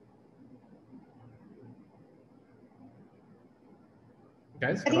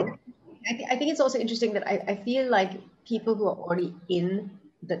 Guys, hello? I think it's also interesting that I feel like people who are already in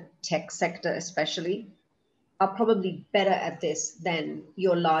the tech sector especially are probably better at this than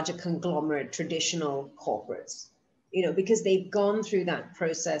your larger conglomerate traditional corporates, because they've gone through that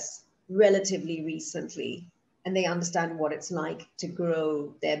process relatively recently and they understand what it's like to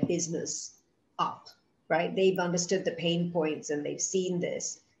grow their business up, right? They've understood the pain points and they've seen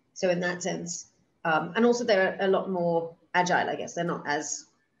this. So in that sense, and also they're a lot more agile, I guess. They're not as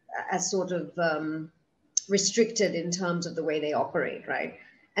sort of restricted in terms of the way they operate, right?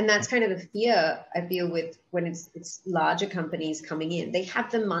 And that's kind of the fear I feel with when it's larger companies coming in. They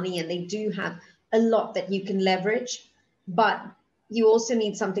have the money and they do have a lot that you can leverage, but you also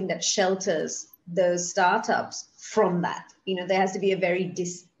need something that shelters those startups from that. There has to be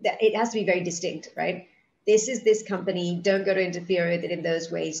it has to be very distinct, right? This is this company. Don't go to interfere with it in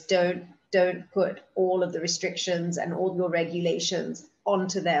those ways. Don't put all of the restrictions and all your regulations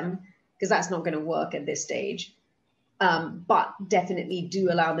onto them, because that's not going to work at this stage. But definitely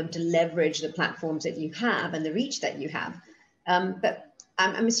do allow them to leverage the platforms that you have and the reach that you have. But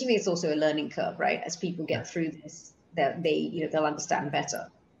I'm assuming it's also a learning curve, right? As people get through this, that they'll understand better.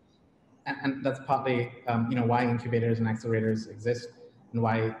 And that's partly, why incubators and accelerators exist, and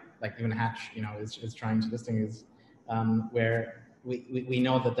why, like, even Hatch, is trying to this thing is where we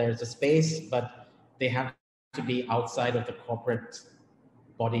know that there's a space, but they have to be outside of the corporate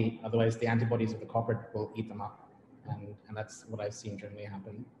body. Otherwise, the antibodies of the corporate will eat them up. And that's what I've seen generally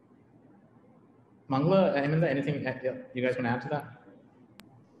happen. Mangala, Heminda, anything you guys want to add to that?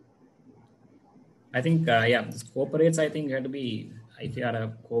 I think, this corporates, I think you have to be, if you are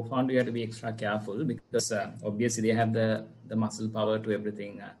a co-founder, you have to be extra careful, because obviously they have the muscle power to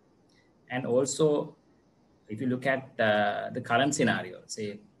everything. And also, if you look at the current scenario,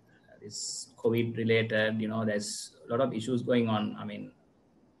 say this COVID related, there's a lot of issues going on. I mean,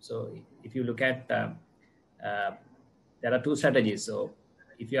 so if you look at, there are two strategies. So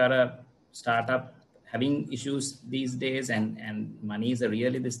if you are a startup having issues these days and money is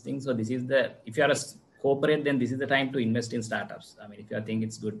really this thing. So this is if you are a corporate, then this is the time to invest in startups. I mean, if you think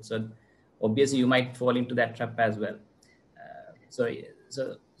it's good. So obviously you might fall into that trap as well.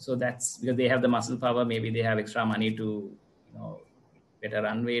 So that's because they have the muscle power. Maybe they have extra money to, better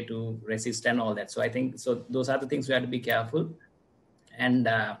runway to resist and all that. So I think, so those are the things we have to be careful. And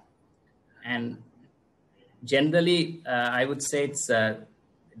generally, I would say it's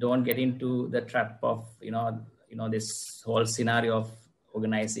don't get into the trap of this whole scenario of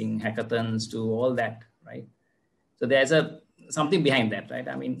organizing hackathons to all that, right? So there's something behind that, right?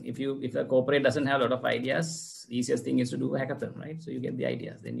 I mean, if a corporate doesn't have a lot of ideas, the easiest thing is to do a hackathon, right? So you get the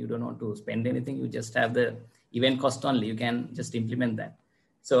ideas, then you don't want to spend anything. You just have the event cost only. You can just implement that.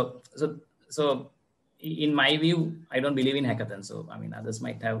 So in my view, I don't believe in hackathons. So I mean, others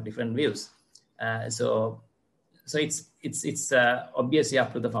might have different views. So it's obviously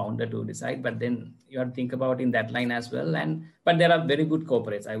up to the founder to decide, but then you have to think about in that line as well. But there are very good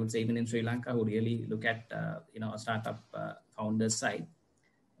corporates, I would say, even in Sri Lanka, who really look at a startup founder's side.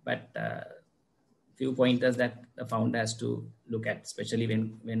 But few pointers that the founder has to look at, especially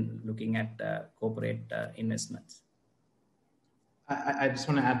when looking at corporate investments. I just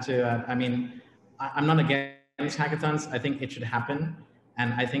want to add to that. I mean, I'm not against hackathons. I think it should happen.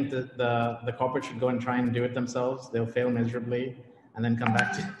 And I think that the corporate should go and try and do it themselves. They'll fail miserably and then come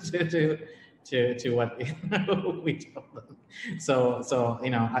back to what we told them. So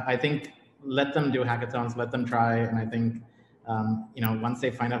I think let them do hackathons, let them try. And I think, once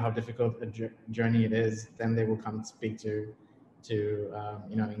they find out how difficult a journey it is, then they will come speak to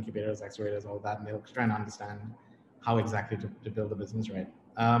incubators, accelerators, all that, and they'll try and understand how exactly to build a business right.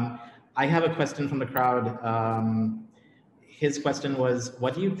 I have a question from the crowd. His question was,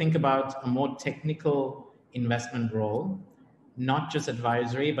 what do you think about a more technical investment role, not just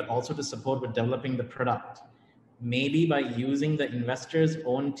advisory, but also to support with developing the product, maybe by using the investor's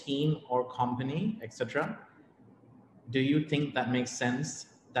own team or company, etc.? Do you think that makes sense?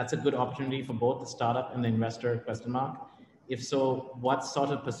 That's a good opportunity for both the startup and the investor, ? If so, what sort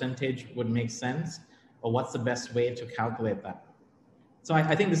of percentage would make sense, or what's the best way to calculate that? So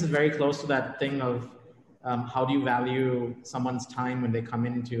I think this is very close to that thing of how do you value someone's time when they come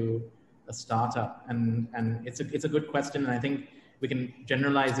into a startup? And it's a good question, and I think we can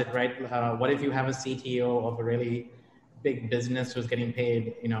generalize it, right? What if you have a CTO of a really big business who's getting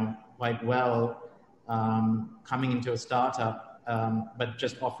paid, quite well, coming into a startup, but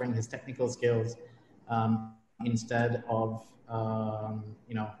just offering his technical skills instead of,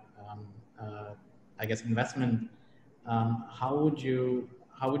 I guess, investment. How would you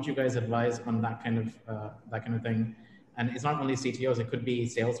guys advise on that kind of thing? And it's not only CTOs; it could be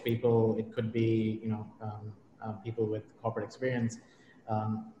salespeople, it could be people with corporate experience.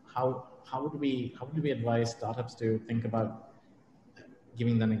 How would we advise startups to think about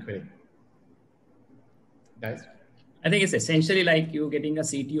giving them equity, guys? I think it's essentially like you getting a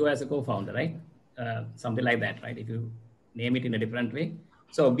CTO as a co-founder, right? Something like that, right? If you name it in a different way.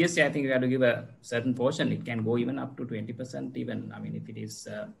 So obviously, I think you have to give a certain portion. It can go even up to 20%. Even, I mean, if it is,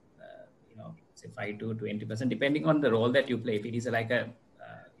 say 5 to 20%, depending on the role that you play. If it is like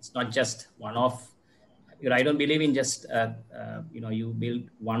it's not just one-off. I don't believe in just, you build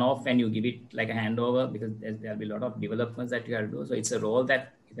one-off and you give it like a handover, because there'll be a lot of developments that you have to do. So it's a role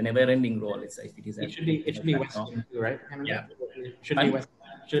that is a never-ending role. It should be Westing too, right? Yeah. Should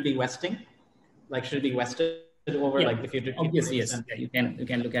it be Westing? Like, should it be Wested over, like, if you do? Obviously, yes. Yeah, you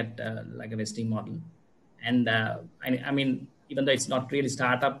can look at like a vesting model. And I mean, even though it's not really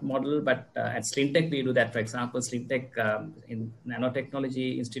startup model, but at SLINTEC, we do that. For example, SLINTEC in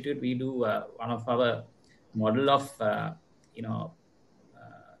Nanotechnology Institute, we do one of our model of,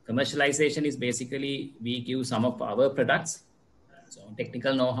 commercialization is basically we give some of our products, so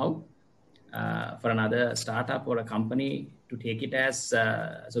technical know-how, for another startup or a company to take it as,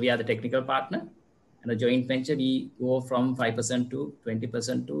 so we are the technical partner, and a joint venture, we go from 5% to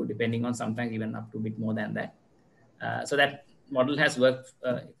 20% to, depending on, sometimes even up to a bit more than that. So that model has worked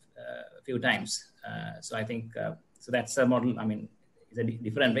a few times. So I think, so that's a model, I mean, it's a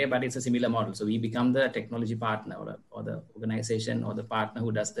different way, but it's a similar model. So we become the technology partner or the organization or the partner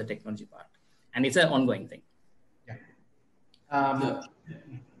who does the technology part. And it's an ongoing thing. Yeah.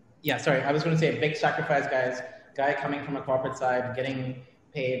 Yeah, sorry, I was going to say big sacrifice, guys. Guy coming from a corporate side, getting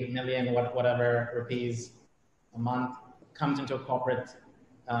paid million, whatever rupees a month, comes into a corporate.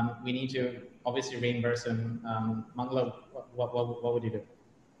 We need to obviously reimburse him. Mangala, what would you do?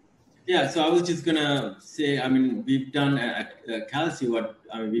 Yeah, so I was just gonna say, I mean, we've done at Calcey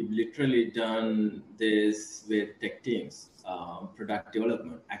we've literally done this with tech teams, product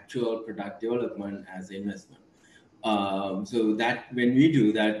development, actual product development as an investment. So that when we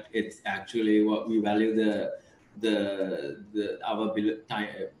do that, it's actually what we value our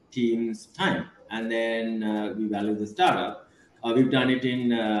team's time, and then we value the startup. We've done it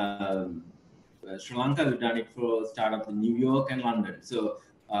in Sri Lanka. We've done it for startups in New York and London. So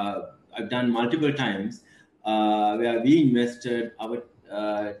I've done multiple times where we invested our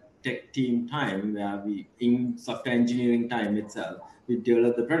tech team time, where in software engineering time itself, we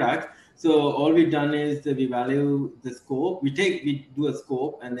develop the product. So all we've done is that we value the scope. We do a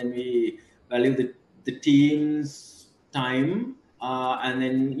scope, and then we value the team's time, and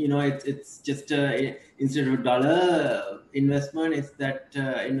then it's just instead of $1 investment, it's that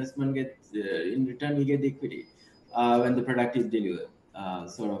investment gets in return we get the equity when the product is delivered.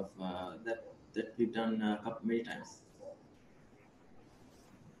 That we've done many times.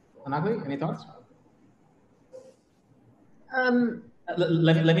 Anarkali, any thoughts?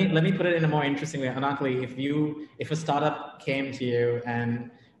 Let me put it in a more interesting way. Anarkali, if a startup came to you and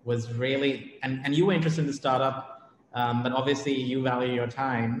was really, and you were interested in the startup, but obviously you value your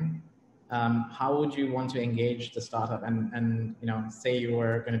time, how would you want to engage the startup? And say you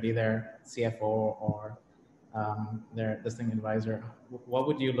were going to be their CFO or their listing advisor, what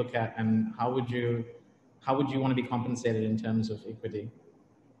would you look at, and how would you want to be compensated in terms of equity?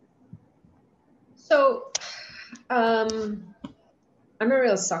 So, I'm a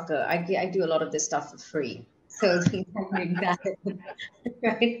real sucker. I do a lot of this stuff for free. So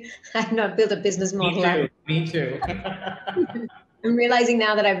right? I've not built a business model. Me too. I'm realizing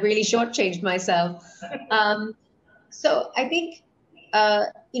now that I've really shortchanged myself. So I think,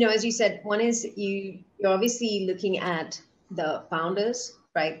 as you said, one is you're obviously looking at the founders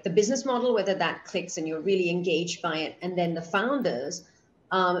right? The business model, whether that clicks and you're really engaged by it, and then the founders,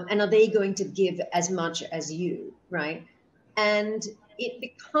 and are they going to give as much as you, right? And it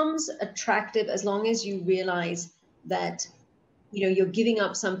becomes attractive as long as you realize that, you know, you're giving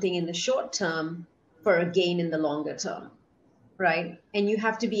up something in the short term for a gain in the longer term, right? And you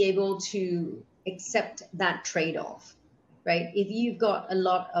have to be able to accept that trade-off, right? If you've got a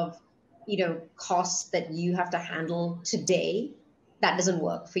lot of, you know, costs that you have to handle today, that doesn't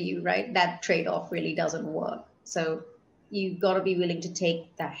work for you, right? That trade-off really doesn't work. So you've got to be willing to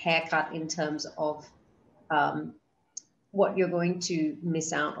take that haircut in terms of what you're going to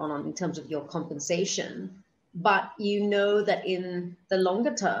miss out on in terms of your compensation. But you know that in the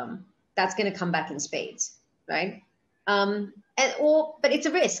longer term, that's going to come back in spades, right? But it's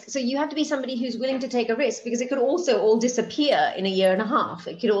a risk. So you have to be somebody who's willing to take a risk, because it could also all disappear in a year and a half.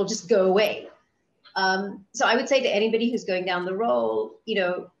 It could all just go away. So I would say to anybody who's going down the role, you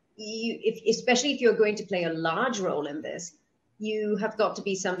know, especially if you're going to play a large role in this, you have got to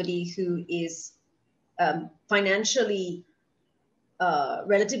be somebody who is financially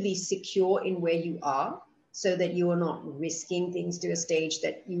relatively secure in where you are, so that you are not risking things to a stage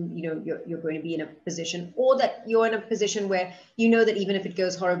that you're going to be in a position, or that you're in a position where you know that even if it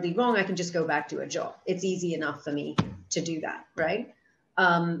goes horribly wrong, I can just go back to a job. It's easy enough for me to do that, right?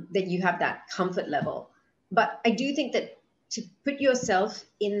 That you have that comfort level. But I do think that to put yourself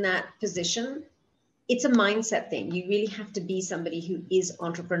in that position, it's a mindset thing. You really have to be somebody who is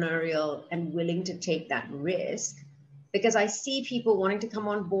entrepreneurial and willing to take that risk, because I see people wanting to come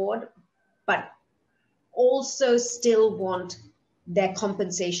on board, but also still want their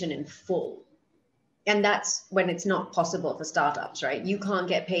compensation in full. And that's when it's not possible for startups, right? You can't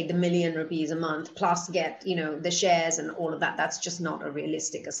get paid the $1 million rupees a month plus get, you know, the shares and all of that. That's just not a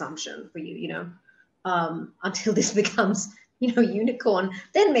realistic assumption for you, you know, until this becomes, you know, unicorn,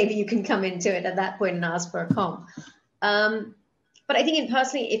 then maybe you can come into it at that point and ask for a comp. But I think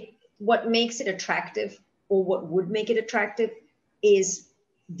personally, what makes it attractive, or what would make it attractive, is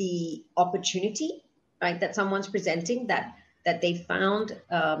the opportunity, right? That someone's presenting, that they found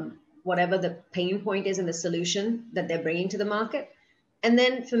whatever the pain point is in the solution that they're bringing to the market. And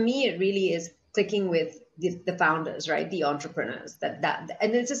then for me, it really is clicking with the founders, right? The entrepreneurs.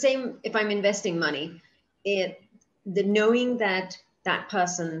 And it's the same if I'm investing money. The knowing that that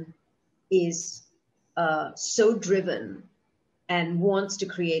person is so driven and wants to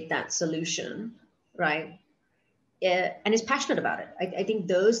create that solution, right? And is passionate about it. I think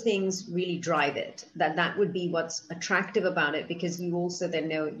those things really drive it. That would be what's attractive about it, because you also then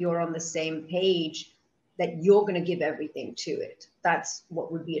know you're on the same page, that you're going to give everything to it. That's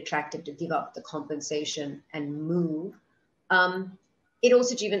what would be attractive, to give up the compensation and move. It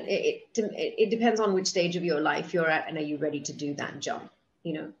also, Jeevan, it depends on which stage of your life you're at, and are you ready to do that jump?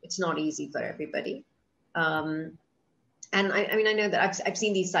 You know, it's not easy for everybody. And I mean, I know that I've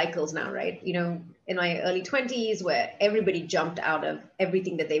seen these cycles now, right? You know, in my early 20s, where everybody jumped out of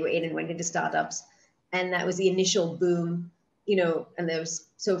everything that they were in and went into startups. And that was the initial boom, you know, and there was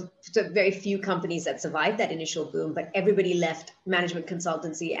so very few companies that survived that initial boom, but everybody left management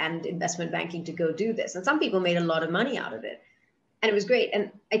consultancy and investment banking to go do this. And some people made a lot of money out of it. And it was great.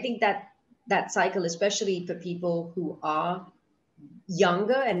 And I think that cycle, especially for people who are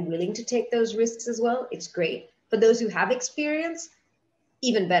younger and willing to take those risks as well, it's great. For those who have experience,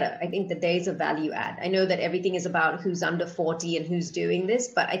 even better. I think the days of value add. I know that everything is about who's under 40 and who's doing this,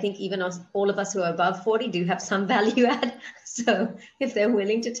 but I think even all of us who are above 40 do have some value add. So if they're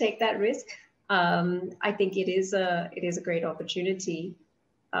willing to take that risk, I think it is a great opportunity.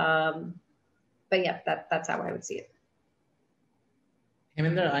 But yeah, that's how I would see it.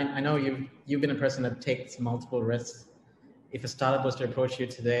 Heminda, I know you've been a person that takes multiple risks. If a startup was to approach you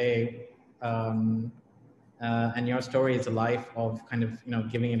today, and your story is a life of kind of, you know,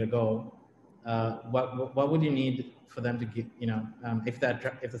 giving it a go, what would you need for them to get, you know, if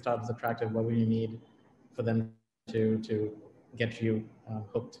the startup is attractive, what would you need for them to get you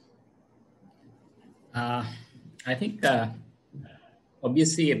hooked? I think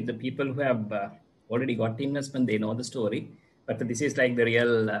obviously if the people who have already got the investment, they know the story, but this is like the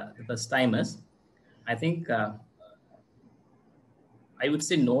real first timers. I think I would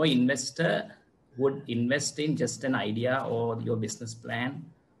say no investor would invest in just an idea or your business plan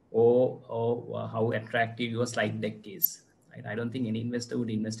or how attractive your slide deck is. Right? I don't think any investor would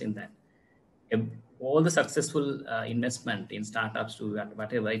invest in that. All the successful investment in startups to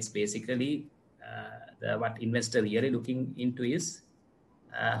whatever, it's basically what investor really looking into is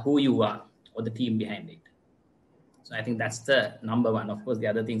who you are or the team behind it. So I think that's the number one. Of course, the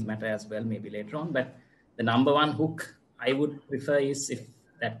other things matter as well, maybe later on, but the number one hook I would prefer is if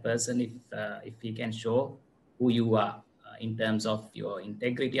that person, if he can show who you are in terms of your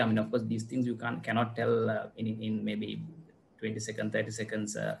integrity. I mean, of course, these things you cannot tell in maybe 20 seconds, 30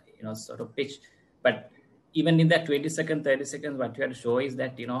 seconds, sort of pitch. But even in that 20 seconds, 30 seconds, what you have to show is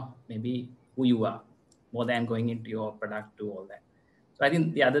that, maybe who you are, more than going into your product to all that. So I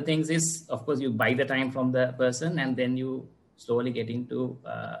think the other things is, of course, you buy the time from the person, and then you slowly get into,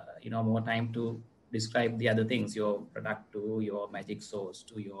 more time to describe the other things, your product to your magic sauce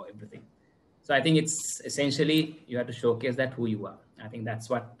to your everything. So I think it's essentially, you have to showcase that who you are. I think that's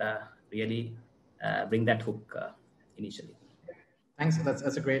what really bring that hook initially. Thanks.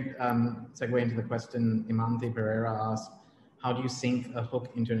 That's a great segue into the question Imanthi Pereira asked. How do you sink a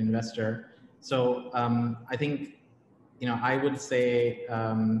hook into an investor? So I think, I would say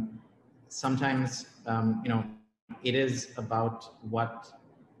sometimes, it is about what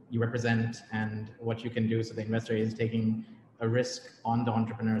you represent and what you can do. So the investor is taking a risk on the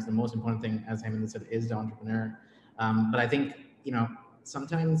entrepreneurs. The most important thing, as Heminda said, is the entrepreneur. But I think,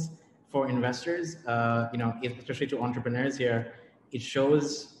 sometimes for investors, especially to entrepreneurs here, it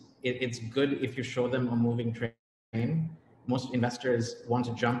shows it's good if you show them a moving train. Most investors want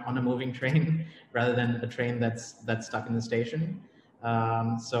to jump on a moving train rather than a train that's stuck in the station.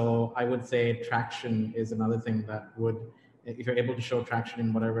 So I would say traction is another thing that would, if you're able to show traction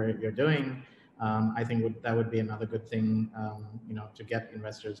in whatever you're doing, I think that would be another good thing, to get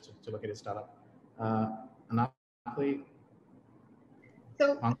investors to look at a startup. Anarkali?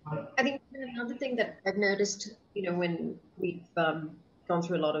 So I think another thing that I've noticed, when we've gone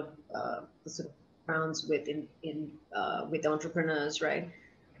through a lot of the sort of rounds with entrepreneurs, right,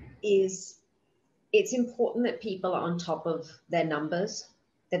 is it's important that people are on top of their numbers,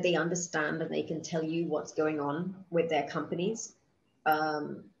 that they understand and they can tell you what's going on with their companies.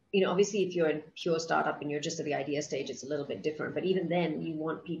 Obviously, if you're a pure startup and you're just at the idea stage, it's a little bit different. But even then, you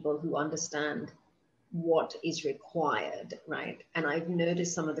want people who understand what is required, right? And I've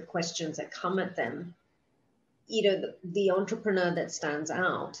noticed some of the questions that come at them, the entrepreneur that stands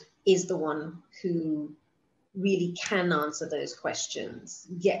out is the one who really can answer those questions,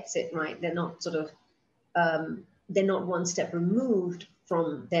 gets it right. They're not sort of, they're not one step removed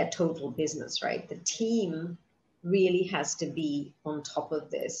from their total business, right? The team really has to be on top of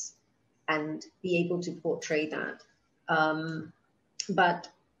this and be able to portray that. But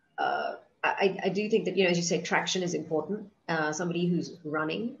I do think that, as you say, traction is important. Somebody who's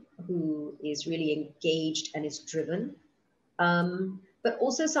running, who is really engaged and is driven, but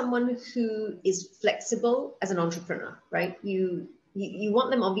also someone who is flexible as an entrepreneur, right? You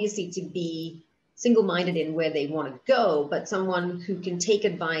want them obviously to be single-minded in where they want to go, but someone who can take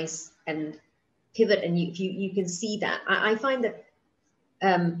advice and pivot, and you can see that. I find that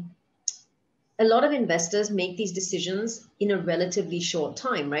a lot of investors make these decisions in a relatively short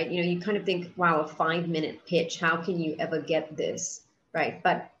time, right? You kind of think, wow, a 5-minute pitch, how can you ever get this, right?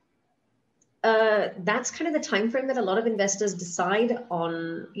 But that's kind of the time frame that a lot of investors decide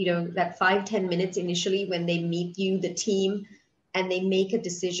on, that 5-10 minutes initially when they meet you, the team, and they make a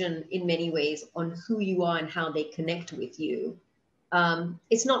decision in many ways on who you are and how they connect with you.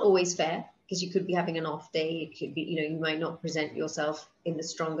 It's not always fair, because you could be having an off day. It could be, you might not present yourself in the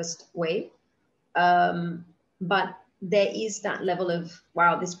strongest way. But there is that level of,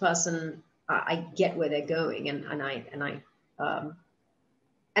 wow, this person, I get where they're going, and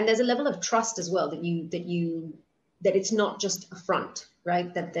there's a level of trust as well that it's not just a front,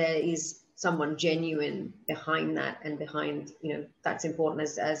 right? That there is someone genuine behind that, and behind, that's important.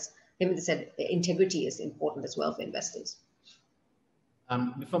 As Heminda said, integrity is important as well for investors.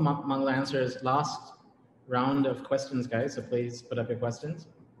 Before Mangala answers, last round of questions, guys. So please put up your questions.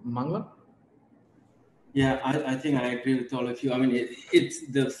 Mangala? Yeah, I think I agree with all of you. I mean, it's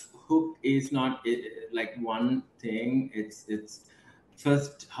the hook is not like one thing. It's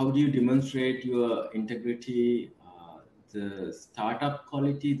first, how do you demonstrate your integrity, the startup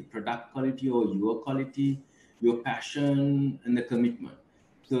quality, the product quality, or your quality, your passion, and the commitment.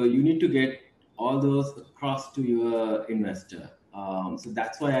 So you need to get all those across to your investor. So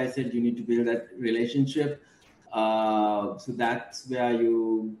that's why I said you need to build that relationship. So that's where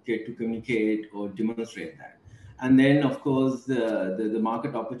you get to communicate or demonstrate that. And then, of course, the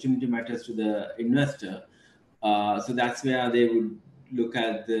market opportunity matters to the investor. So that's where they would look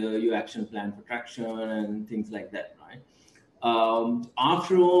at your action plan for traction and things like that, right?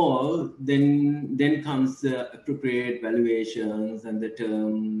 After all, then comes the appropriate valuations and the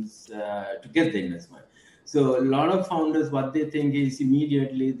terms to get the investment. So a lot of founders, what they think is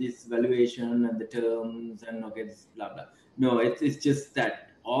immediately this valuation and the terms and okay, this blah blah. No, it's just that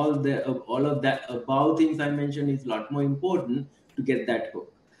all of that above things I mentioned is a lot more important to get that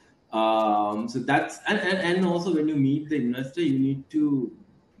hook. So that's, and also when you meet the investor, you need to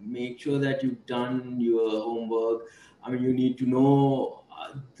make sure that you've done your homework. I mean, you need to know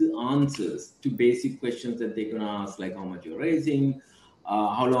the answers to basic questions that they're going to ask, like how much you're raising,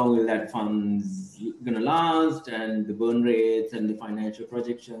 how long will that fund's going to last, and the burn rates and the financial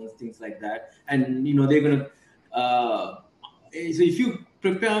projections, things like that. And, you know, they're going to, so if you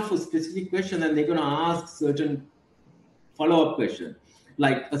prepare for specific questions, and they're going to ask certain follow-up questions,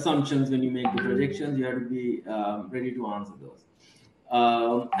 like assumptions when you make the projections, you have to be ready to answer those.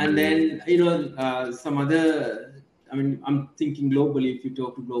 And then, you know, some other, I mean, I'm thinking globally, if you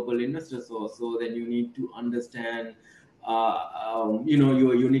talk to global investors also, then you need to understand, you know,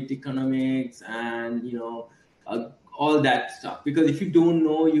 your unit economics and, you know, all that stuff. Because if you don't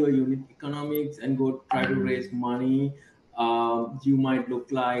know your unit economics and go try to raise money, you might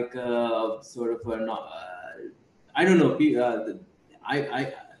look like sort of a, I don't know,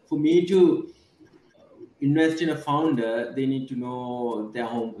 for me to invest in a founder, they need to know their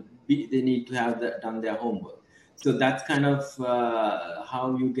they need to have done their homework. So that's kind of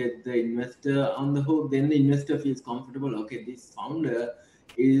how you get the investor on the hook. Then the investor feels comfortable. Okay, this founder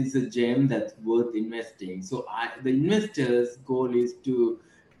is a gem that's worth investing. So the investor's goal is to,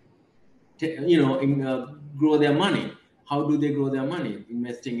 you know, grow their money. How do they grow their money?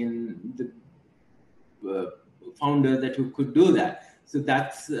 Investing in the founders that who could do that. So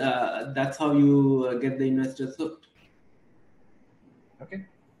that's how you get the investors hooked. Okay.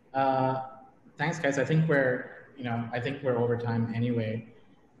 Thanks, guys. I think we're over time anyway.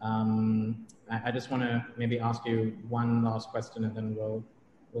 I just want to maybe ask you one last question, and then we'll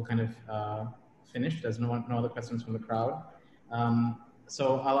kind of finish. There's no other questions from the crowd.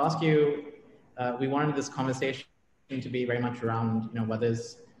 So I'll ask you. We wanted this conversation to be very much around, you know, what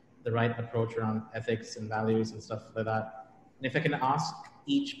is the right approach around ethics and values and stuff like that. And if I can ask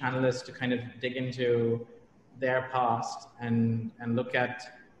each panelist to kind of dig into their past and look at,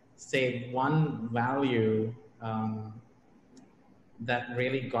 say, one value that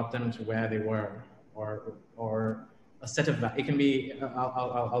really got them to where they were, or a set of, it can be,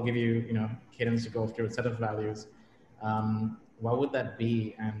 I'll give you, you know, cadence to go through a set of values. What would that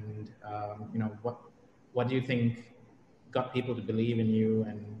be? And, you know, what do you think got people to believe in you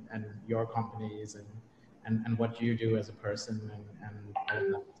and your companies and what you do as a person and all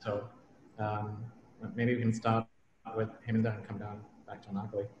of that? So maybe we can start with Heminda and come down back to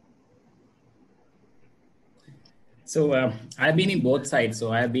Anarkali. So I've been in both sides.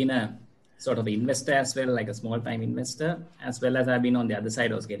 So I've been a sort of investor as well, like a small time investor, as well as I've been on the other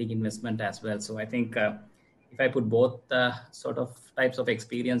side, I was getting investment as well. So I think if I put both sort of types of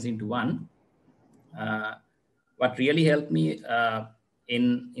experience into one, what really helped me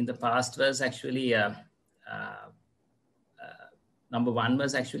in the past was actually, number one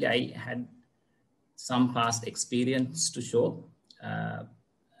was actually I had some past experience to show,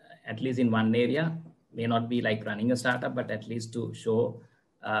 at least in one area, may not be like running a startup, but at least to show,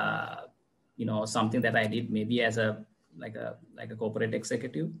 you know, something that I did maybe as like a corporate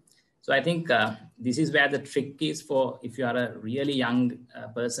executive. So I think this is where the trick is for if you are a really young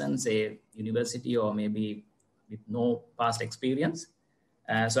person, say university or maybe with no past experience.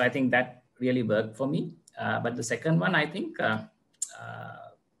 So I think that really worked for me. But the second one, I think that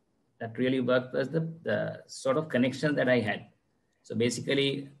really worked was the sort of connection that I had. So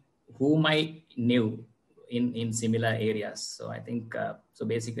basically whom I knew in similar areas. So I think, so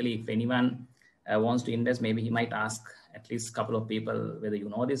basically if anyone wants to invest, maybe he might ask at least a couple of people, whether you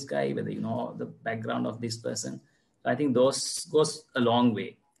know this guy, whether you know the background of this person. So I think those goes a long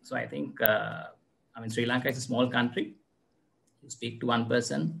way. So I think, I mean, Sri Lanka is a small country. You speak to one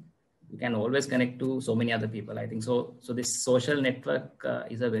person, you can always connect to so many other people. I think so. So this social network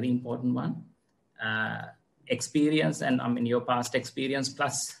is a very important one. Experience and I mean your past experience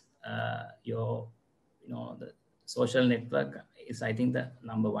plus your, you know, the social network is, I think, the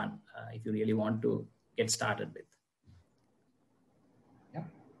number one if you really want to get started with. Yeah.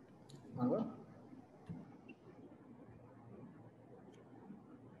 Mangala?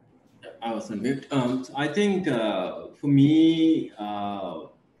 I was on mute. So I think for me, I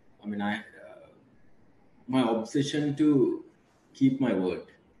mean, my obsession to keep my word.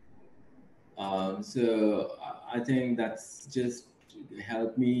 So I think that's just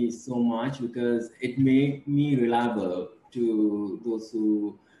helped me so much because it made me reliable to those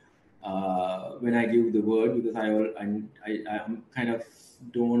who, when I give the word, because I'm kind of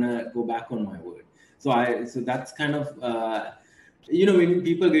don't want to go back on my word. So that's kind of, you know, when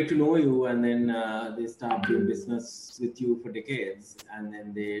people get to know you and then they start doing business with you for decades and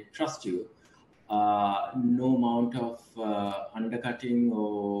then they trust you. no amount of undercutting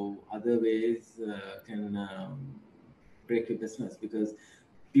or other ways can break your business, because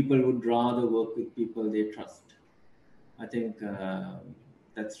people would rather work with people they trust. I think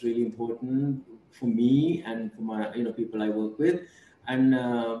that's really important for me and for my people I work with, and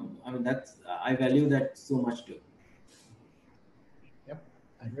I mean I value that so much too. Yep,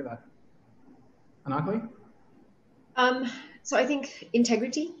 I hear that. Anarkali? So I think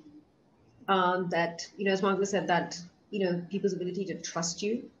integrity, that, as Mangala said, that, people's ability to trust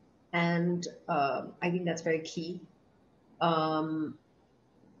you. And I think that's very key. Hard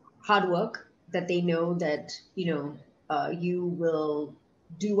work, that they know that, you will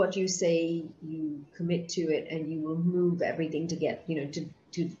do what you say, you commit to it, and you will move everything to get,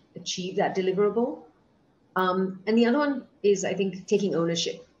 to achieve that deliverable. And the other one is, I think, taking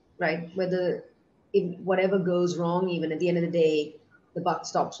ownership, right? Whether if whatever goes wrong, even at the end of the day, the buck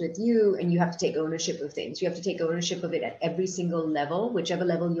stops with you, and you have to take ownership of things. You have to take ownership of it at every single level, whichever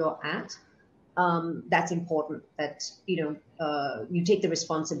level you're at. That's important, that, you take the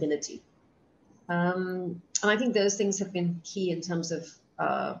responsibility. And I think those things have been key in terms of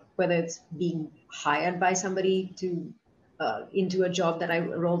whether it's being hired by somebody to into a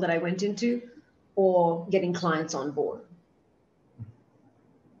role that I went into, or getting clients on board.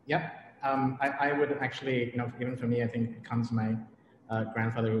 Yep. I would actually, even for me, I think it comes to my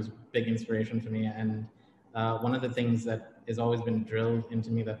grandfather, who was a big inspiration for me. And one of the things that has always been drilled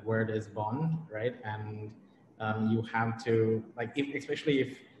into me, that word is bond, right? And you have to,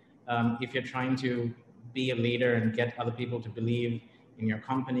 especially if you're trying to be a leader and get other people to believe in your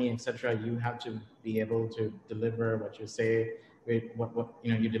company, etc., you have to be able to deliver what you say, what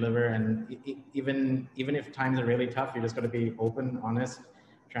you deliver. And even if times are really tough, you just got to be open, honest,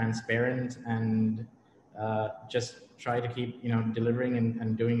 transparent, and just try to keep delivering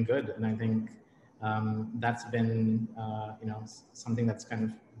and doing good. And I think that's been something that's kind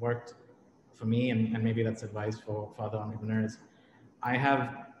of worked for me, and maybe that's advice for other entrepreneurs. I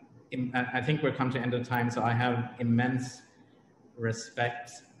think we're come to end of time, so I have immense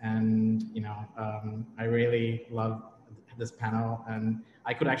respect, and I really love this panel, and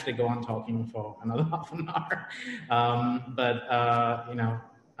I could actually go on talking for another half an hour. But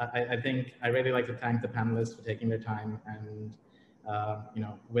I think I really like to thank the panelists for taking their time and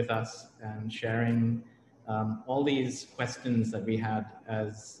with us, and sharing all these questions that we had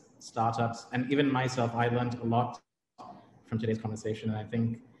as startups. And even myself, I learned a lot from today's conversation. And I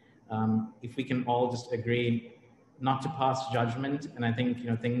think if we can all just agree not to pass judgment, and I think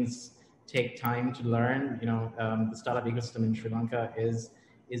things take time to learn. The startup ecosystem in Sri Lanka is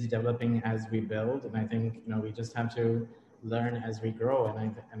developing as we build, and I think we just have to learn as we grow.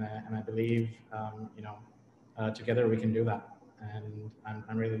 And I believe together we can do that. And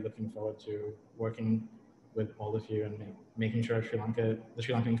I'm really looking forward to working with all of you and making sure the Sri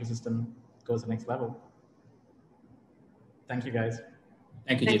Lankan ecosystem goes to the next level. Thank you, guys.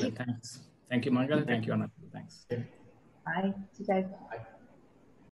 Thank you, Jeevan. Thanks. Thank you, Mangala. Thank you, Anarkali. Thanks. Bye. See you guys. Bye.